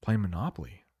 playing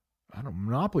Monopoly.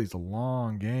 Monopoly's a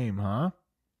long game, huh?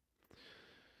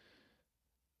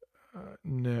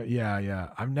 No, yeah.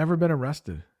 I've never been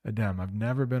arrested, Adem. I've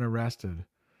never been arrested.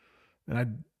 And I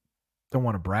don't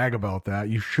want to brag about that.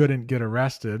 You shouldn't get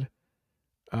arrested.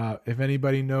 If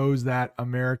anybody knows that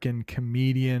American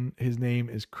comedian, his name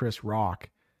is Chris Rock.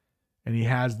 And he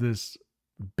has this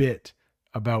bit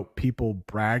about people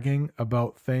bragging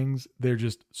about things they're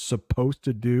just supposed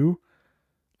to do.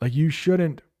 Like, you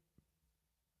shouldn't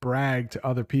brag to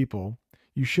other people.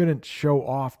 You shouldn't show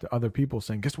off to other people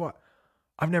saying, guess what?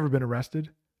 I've never been arrested.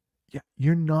 Yeah,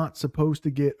 you're not supposed to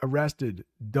get arrested.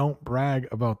 Don't brag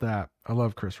about that. I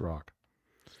love Chris Rock.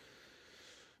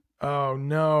 Oh,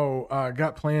 no.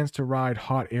 Got plans to ride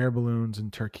hot air balloons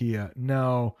in Turkey.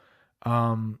 No.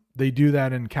 They do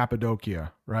that in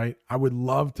Cappadocia, right? I would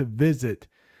love to visit,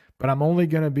 but I'm only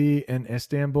going to be in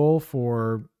Istanbul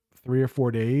for 3 or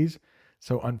 4 days.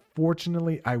 So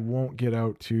unfortunately, I won't get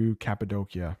out to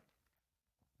Cappadocia.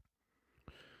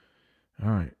 All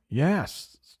right.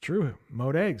 Yes, it's true.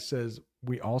 Modeg says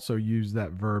we also use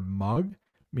that verb mug,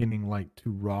 meaning like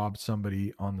to rob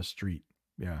somebody on the street.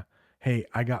 Yeah. Hey,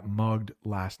 I got mugged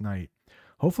last night.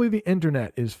 Hopefully the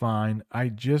internet is fine. I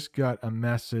just got a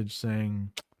message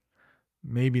saying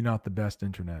maybe not the best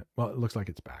internet. Well, it looks like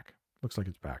it's back. Let's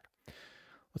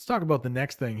talk about the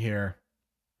next thing here.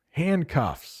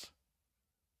 Handcuffs.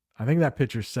 I think that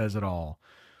picture says it all.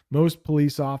 Most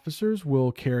police officers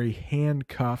will carry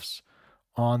handcuffs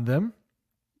on them.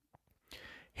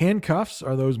 Handcuffs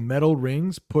are those metal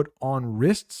rings put on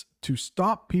wrists to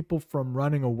stop people from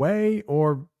running away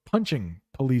or punching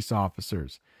police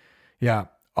officers. Yeah,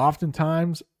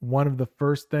 oftentimes one of the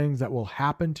first things that will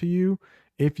happen to you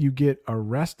if you get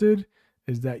arrested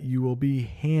is that you will be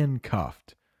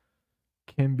handcuffed.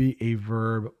 Can be a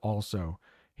verb also.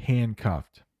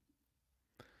 Handcuffed.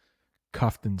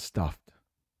 Cuffed and stuffed.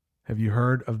 Have you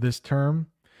heard of this term?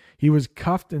 He was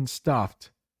cuffed and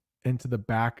stuffed into the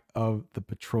back of the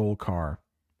patrol car.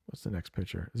 What's the next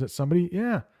picture? Is it somebody?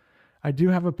 Yeah, I do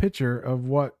have a picture of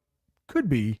what could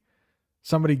be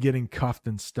somebody getting cuffed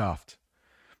and stuffed.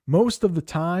 Most of the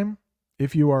time,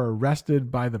 if you are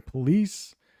arrested by the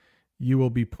police, you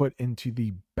will be put into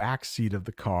the back seat of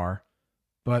the car.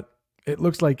 But it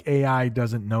looks like AI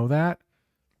doesn't know that.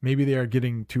 Maybe they are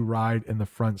getting to ride in the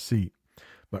front seat.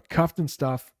 But cuffed and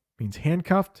stuffed means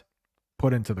handcuffed,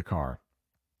 put into the car.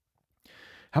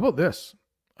 How about this?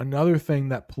 Another thing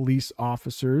that police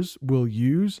officers will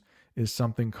use is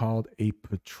something called a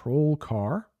patrol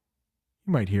car.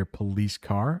 You might hear police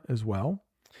car as well.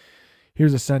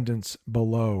 Here's a sentence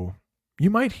below. You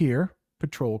might hear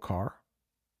patrol car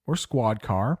or squad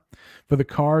car for the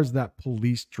cars that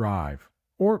police drive,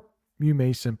 or you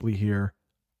may simply hear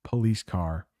police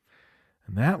car.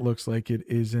 And that looks like it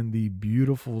is in the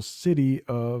beautiful city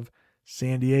of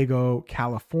San Diego,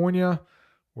 California,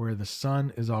 where the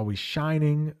sun is always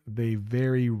shining. They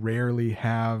very rarely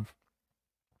have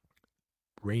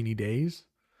rainy days.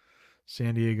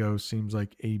 San Diego seems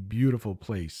like a beautiful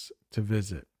place to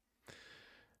visit.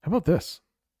 How about this?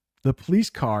 The police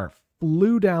car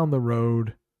flew down the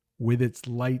road with its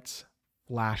lights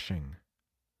flashing.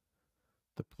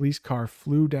 The police car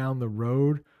flew down the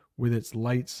road with its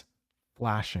lights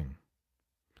flashing.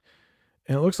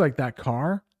 And it looks like that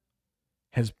car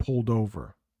has pulled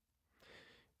over.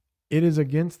 It is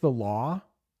against the law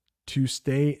to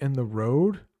stay in the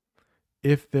road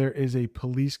if there is a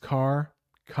police car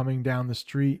coming down the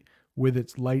street with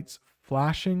its lights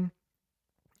flashing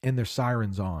and their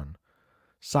sirens on.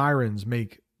 Sirens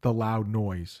make the loud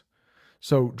noise.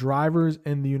 So drivers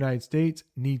in the United States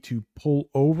need to pull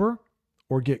over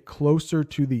or get closer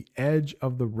to the edge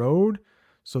of the road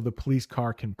so the police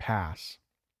car can pass.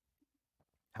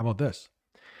 How about this?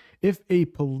 If a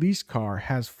police car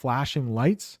has flashing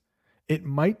lights, it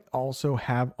might also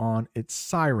have on its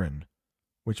siren,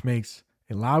 which makes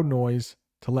a loud noise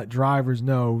to let drivers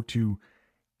know to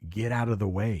get out of the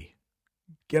way.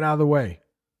 Get out of the way.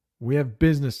 We have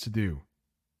business to do.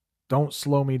 Don't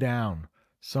slow me down.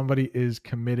 Somebody is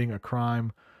committing a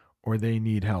crime or they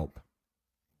need help.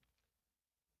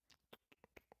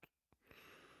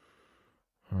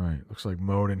 All right. Looks like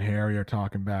Mode and Harry are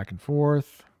talking back and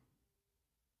forth.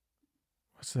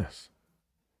 What's this?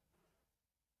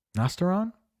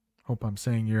 Nastaron? Hope I'm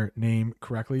saying your name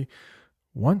correctly.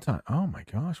 One time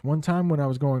when I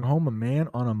was going home, a man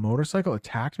on a motorcycle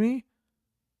attacked me.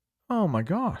 Oh my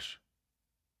gosh.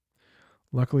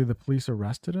 Luckily, the police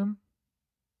arrested him.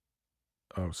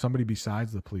 Oh, somebody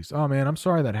besides the police. Oh man, I'm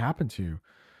sorry that happened to you.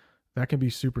 That can be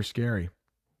super scary.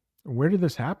 Where did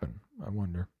this happen? I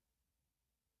wonder.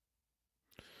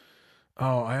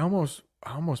 Oh, I almost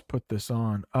put this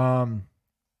on.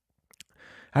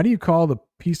 How do you call the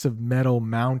piece of metal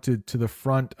mounted to the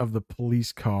front of the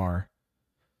police car?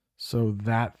 So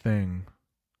that thing.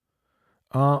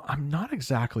 I'm not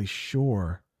exactly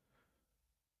sure.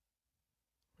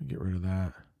 Get rid of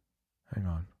that. Hang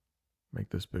on. Make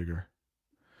this bigger.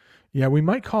 Yeah, we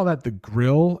might call that the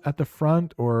grill at the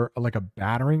front, or like a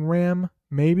battering ram,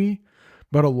 maybe.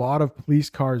 But a lot of police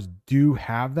cars do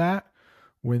have that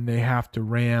when they have to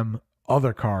ram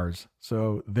other cars,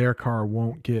 so their car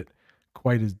won't get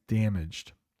quite as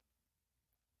damaged.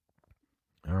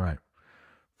 All right.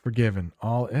 Forgiven.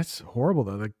 It's horrible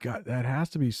though. That has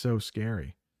to be so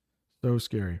scary. So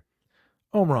scary.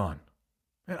 Omran,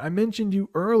 I mentioned you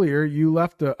earlier. You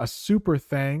left a super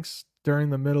thanks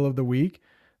during the middle of the week.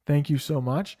 Thank you so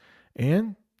much.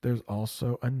 And there's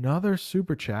also another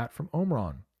super chat from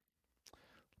Omran.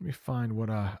 Let me find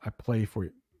what I play for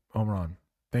you. Omran,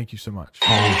 thank you so much.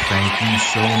 Oh, thank you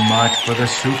so much for the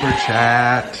super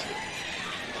chat.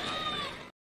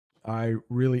 I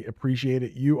really appreciate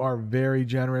it. You are very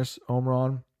generous,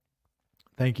 Omran.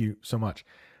 Thank you so much.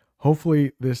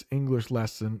 Hopefully this English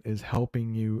lesson is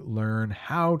helping you learn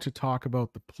how to talk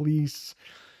about the police,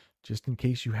 just in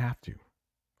case you have to.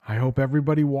 I hope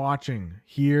everybody watching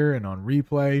here and on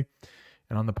replay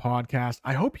and on the podcast,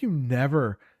 I hope you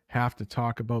never have to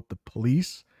talk about the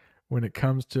police when it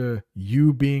comes to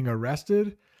you being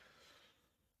arrested.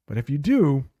 But if you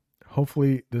do,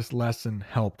 hopefully this lesson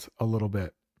helped a little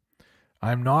bit.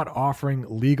 I'm not offering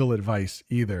legal advice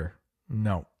either.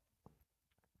 No. All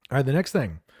right, the next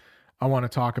thing I want to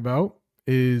talk about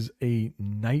is a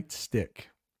nightstick.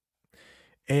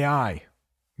 AI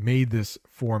made this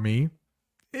for me.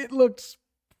 It looks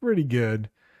pretty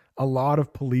good. A lot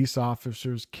of police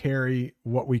officers carry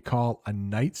what we call a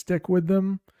nightstick with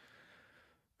them.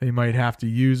 They might have to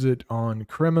use it on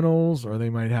criminals, or they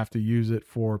might have to use it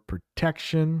for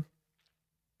protection.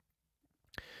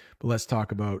 But let's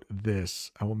talk about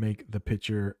this. I will make the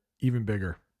picture even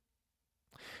bigger.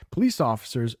 Police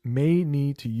officers may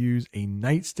need to use a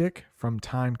nightstick from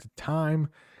time to time.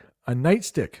 A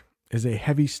nightstick is a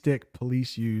heavy stick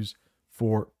police use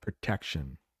for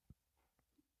protection.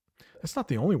 That's not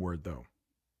the only word, though,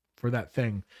 for that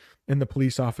thing in the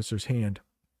police officer's hand.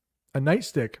 A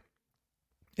nightstick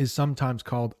is sometimes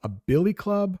called a billy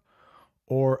club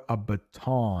or a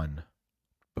baton.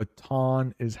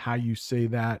 Baton is how you say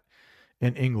that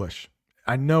in English.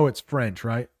 I know it's French,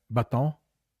 right? Baton,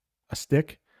 a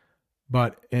stick.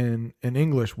 But in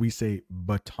English, we say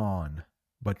baton.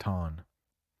 Baton.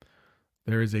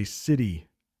 There is a city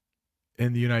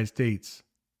in the United States.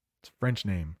 It's a French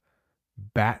name.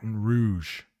 Baton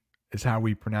Rouge is how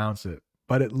we pronounce it.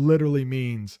 But it literally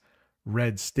means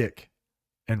red stick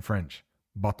in French.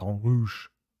 Baton Rouge,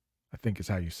 I think is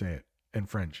how you say it in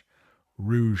French.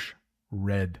 Rouge,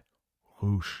 red,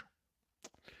 rouge.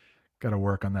 Got to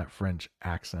work on that French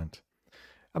accent.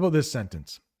 How about this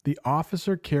sentence? The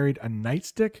officer carried a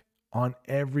nightstick on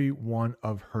every one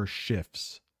of her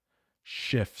shifts.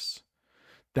 Shifts.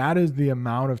 That is the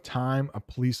amount of time a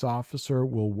police officer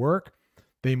will work.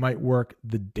 They might work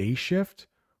the day shift,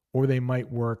 or they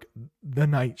might work the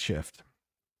night shift.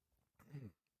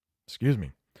 Excuse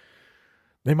me.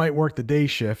 They might work the day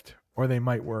shift, or they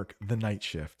might work the night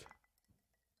shift.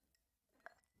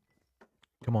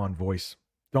 Come on, voice.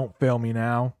 Don't fail me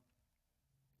now.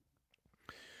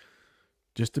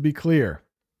 Just to be clear,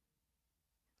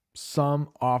 some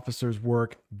officers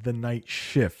work the night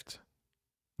shift,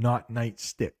 not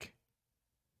nightstick.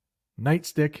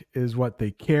 Nightstick is what they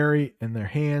carry in their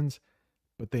hands,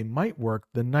 but they might work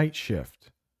the night shift.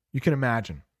 You can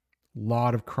imagine a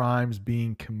lot of crimes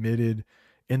being committed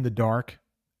in the dark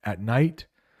at night.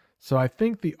 So I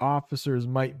think the officers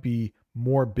might be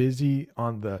more busy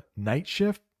on the night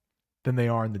shift than they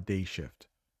are in the day shift.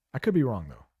 I could be wrong,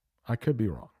 though. I could be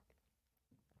wrong.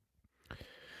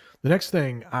 The next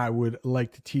thing I would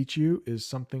like to teach you is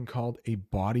something called a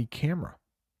body camera.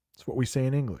 It's what we say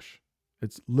in English.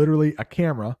 It's literally a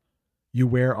camera you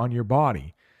wear on your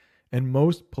body. And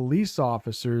most police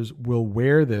officers will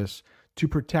wear this to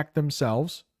protect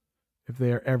themselves. If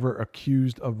they are ever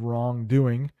accused of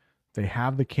wrongdoing, they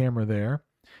have the camera there.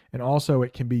 And also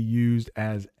it can be used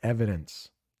as evidence.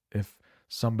 If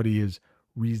somebody is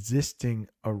resisting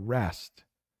arrest,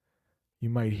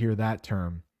 you might hear that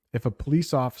term. If a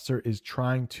police officer is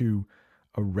trying to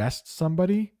arrest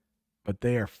somebody, but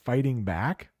they are fighting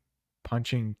back,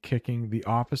 punching, kicking the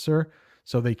officer,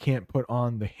 so they can't put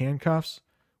on the handcuffs,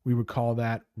 we would call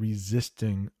that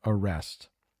resisting arrest.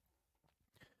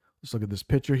 Let's look at this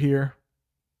picture here.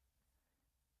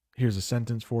 Here's a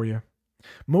sentence for you.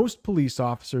 Most police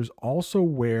officers also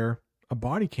wear a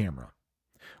body camera.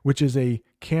 which is a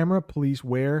camera police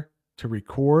wear to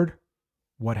record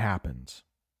what happens.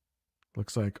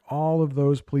 Looks like all of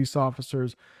those police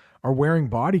officers are wearing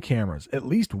body cameras, at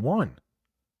least one.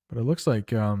 But it looks like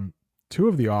two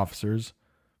of the officers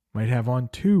might have on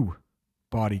two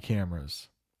body cameras.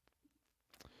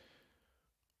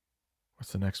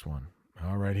 What's the next one?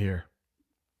 Oh, right here.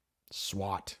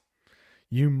 SWAT.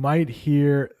 You might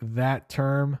hear that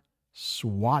term,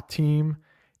 SWAT team.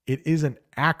 It is an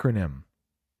acronym.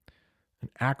 An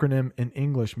acronym in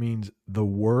English means the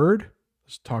word.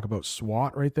 Let's talk about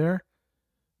SWAT right there.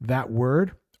 That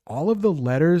word, all of the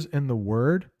letters in the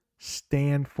word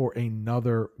stand for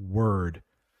another word.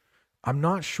 I'm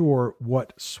not sure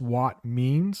what SWAT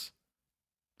means.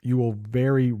 You will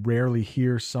very rarely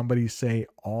hear somebody say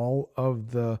all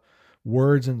of the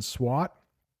words in SWAT,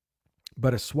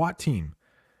 but a SWAT team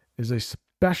is a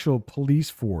special police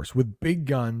force with big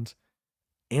guns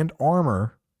and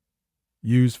armor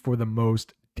used for the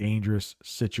most dangerous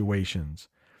situations.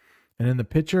 And in the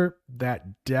picture,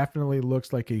 that definitely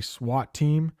looks like a SWAT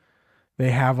team.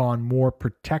 They have on more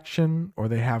protection, or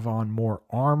they have on more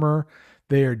armor.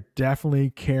 They are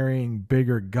definitely carrying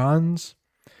bigger guns.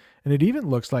 And it even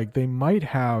looks like they might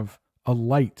have a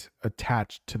light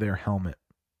attached to their helmet.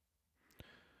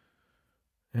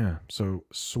 Yeah, so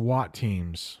SWAT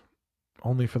teams,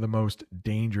 only for the most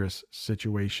dangerous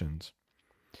situations.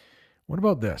 What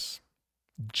about this?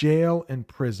 Jail and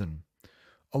prison.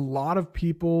 A lot of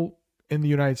people in the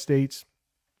United States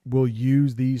will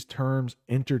use these terms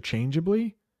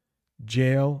interchangeably,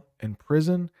 jail and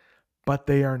prison, but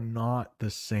they are not the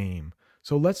same.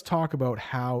 So let's talk about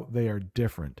how they are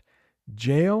different.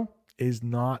 Jail is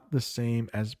not the same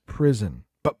as prison,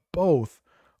 but both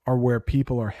are where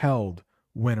people are held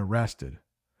when arrested.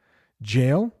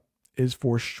 Jail is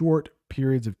for short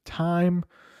periods of time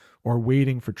or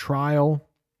waiting for trial.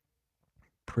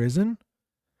 Prison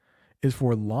is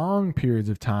for long periods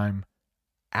of time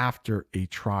after a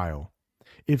trial.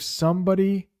 If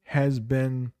somebody has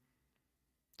been,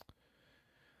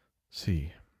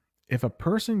 if a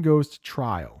person goes to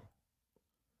trial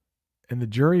and the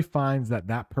jury finds that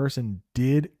that person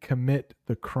did commit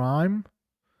the crime,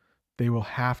 they will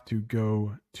have to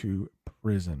go to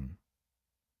prison.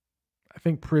 I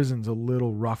think prison's a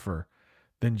little rougher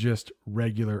than just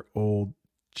regular old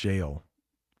jail.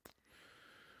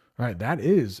 All right, that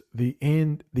is the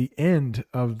end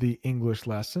of the English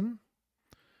lesson.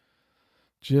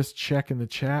 Just checking the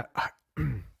chat.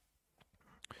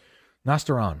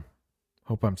 Nastaran,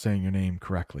 hope I'm saying your name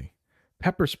correctly.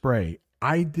 Pepper spray.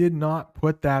 I did not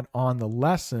put that on the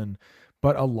lesson,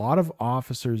 but a lot of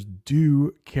officers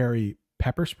do carry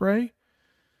pepper spray,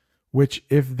 which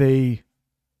if they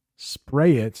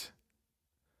spray it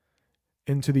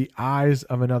into the eyes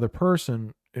of another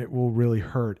person, it will really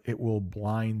hurt. It will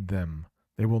blind them.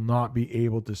 They will not be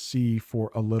able to see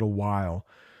for a little while.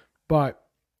 But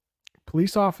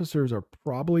police officers are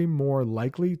probably more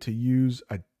likely to use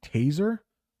a taser.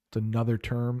 It's another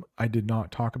term I did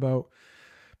not talk about.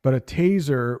 But a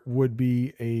taser would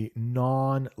be a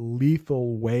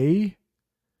non-lethal way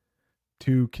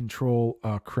to control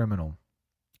a criminal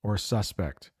or a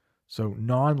suspect. So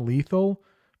non-lethal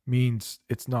means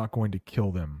it's not going to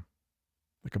kill them.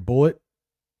 Like a bullet,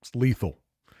 it's lethal.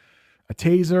 A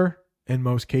taser, in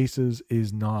most cases,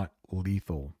 is not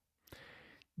lethal.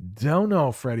 Don't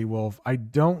know, Freddie Wolf. I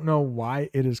don't know why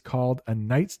it is called a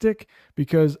nightstick,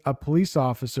 because a police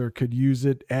officer could use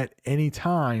it at any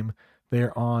time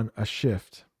they're on a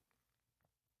shift.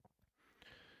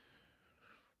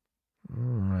 All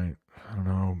right. I don't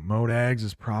know. Modags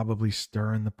is probably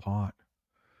stirring the pot.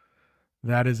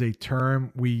 That is a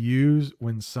term we use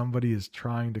when somebody is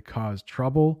trying to cause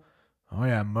trouble. Oh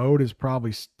yeah, Mode is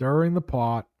probably stirring the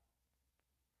pot.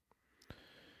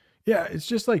 Yeah, it's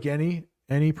just like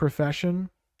any profession.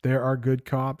 There are good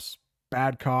cops,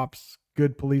 bad cops,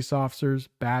 good police officers,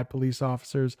 bad police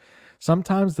officers.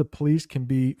 Sometimes the police can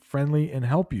be friendly and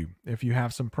help you if you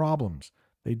have some problems.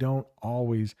 They don't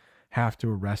always have to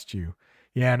arrest you.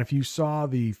 Yeah, and if you saw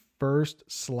the first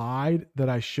slide that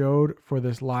I showed for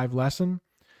this live lesson,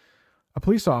 a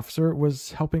police officer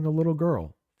was helping a little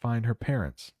girl find her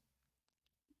parents.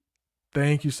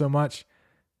 Thank you so much.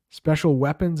 Special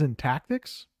weapons and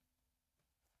tactics?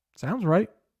 Sounds right.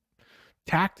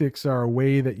 Tactics are a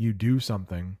way that you do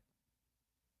something.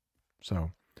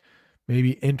 So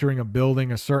maybe entering a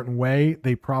building a certain way,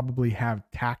 they probably have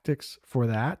tactics for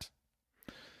that.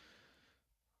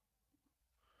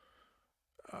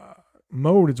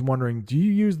 Mode is wondering, do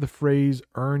you use the phrase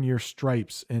earn your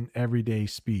stripes in everyday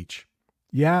speech?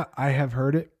 Yeah, I have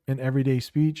heard it in everyday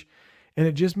speech. And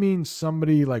it just means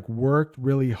somebody like worked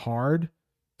really hard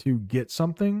to get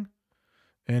something,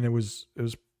 and it was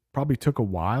probably took a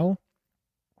while.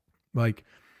 Like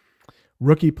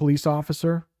rookie police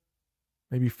officer,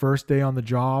 maybe first day on the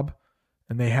job,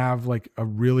 and they have like a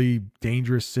really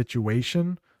dangerous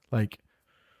situation. Like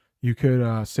you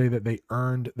could say that they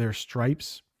earned their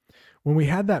stripes. When we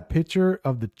had that picture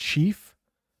of the chief,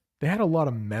 they had a lot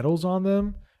of medals on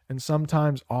them, and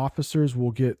sometimes officers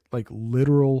will get like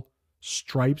literal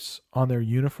stripes on their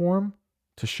uniform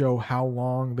to show how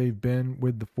long they've been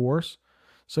with the force.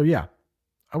 So yeah,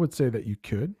 I would say that you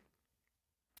could.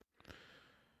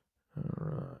 All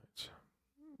right.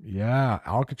 Yeah,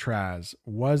 Alcatraz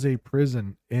was a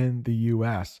prison in the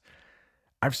US.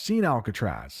 I've seen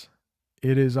Alcatraz.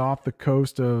 It is off the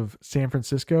coast of San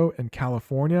Francisco in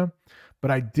California,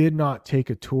 but I did not take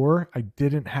a tour. I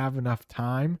didn't have enough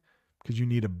time because you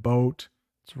need a boat.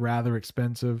 It's rather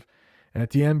expensive. And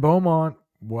Etienne Beaumont,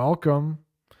 welcome.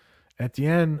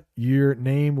 Etienne, your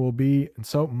name will be, and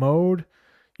so Mode,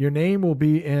 your name will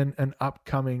be in an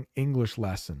upcoming English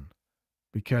lesson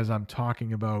because I'm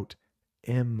talking about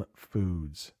M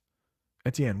foods.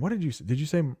 Etienne, what did you say? Did you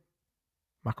say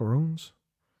macaroons?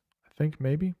 I think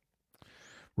maybe.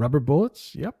 Rubber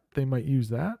bullets? Yep, they might use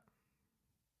that.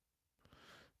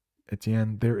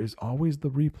 Etienne, there is always the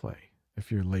replay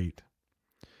if you're late.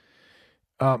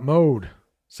 Mode,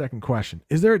 second question.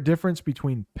 Is there a difference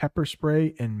between pepper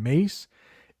spray and mace?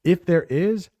 If there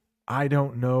is, I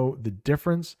don't know the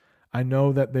difference. I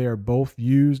know that they are both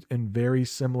used in very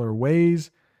similar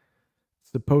ways.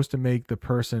 It's supposed to make the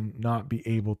person not be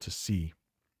able to see.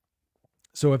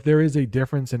 So if there is a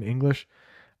difference in English,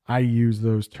 I use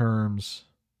those terms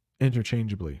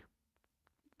interchangeably.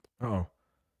 Oh,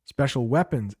 special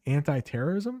weapons,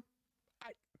 anti-terrorism?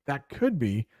 That could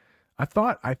be. I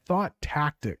thought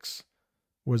tactics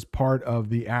was part of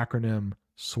the acronym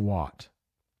SWAT.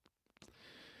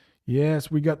 Yes,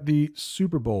 we got the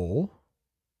Super Bowl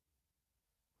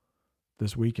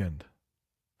this weekend.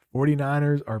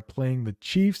 49ers are playing the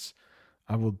Chiefs.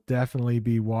 I will definitely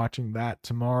be watching that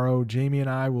tomorrow. Jamie and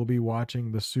I will be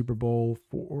watching the Super Bowl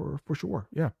for sure.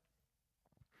 Yeah.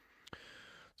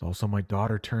 It's also my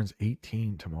daughter turns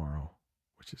 18 tomorrow,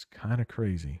 which is kind of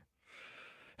crazy.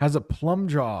 Has a plum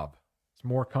job. It's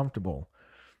more comfortable.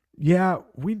 Yeah,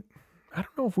 I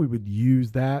don't know if we would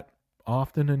use that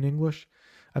often in English.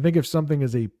 I think if something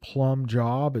is a plum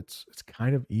job, it's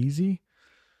kind of easy.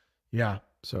 Yeah.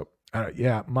 So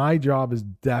yeah, my job is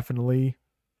definitely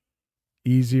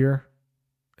easier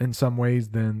in some ways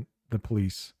than the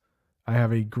police. I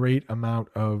have a great amount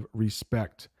of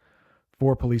respect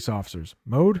for police officers.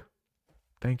 Mode,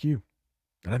 thank you.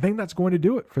 And I think that's going to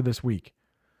do it for this week.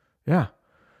 Yeah.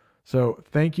 So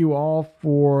thank you all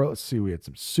for, let's see, we had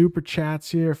some super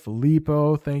chats here.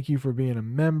 Filippo, thank you for being a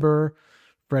member.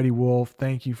 Freddie Wolf,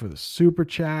 thank you for the super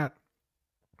chat.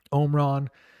 Omron,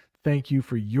 thank you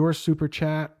for your super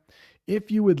chat.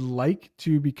 If you would like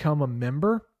to become a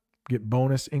member, get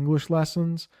bonus English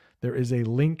lessons, there is a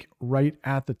link right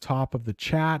at the top of the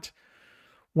chat.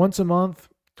 Once a month,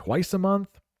 twice a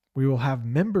month, we will have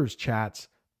members chats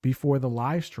before the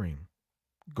live stream.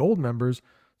 Gold members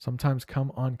sometimes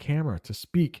come on camera to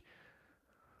speak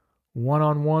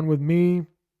one-on-one with me.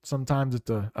 Sometimes it's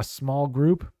a small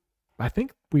group. I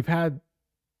think we've had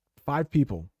 5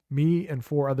 people, me and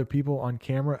 4 other people on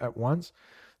camera at once.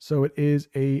 So it is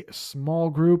a small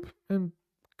group and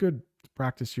good to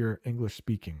practice your English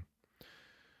speaking.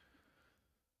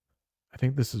 I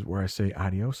think this is where I say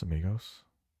adios, amigos.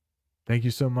 Thank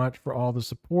you so much for all the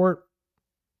support.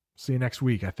 See you next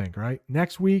week, I think, right?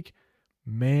 Next week,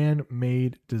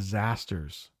 man-made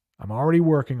disasters. I'm already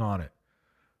working on it.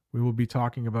 We will be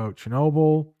talking about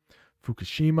Chernobyl,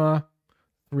 Fukushima,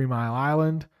 3 Mile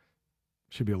Island.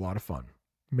 Should be a lot of fun.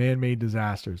 Man-made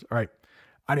disasters. All right.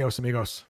 Adios, amigos.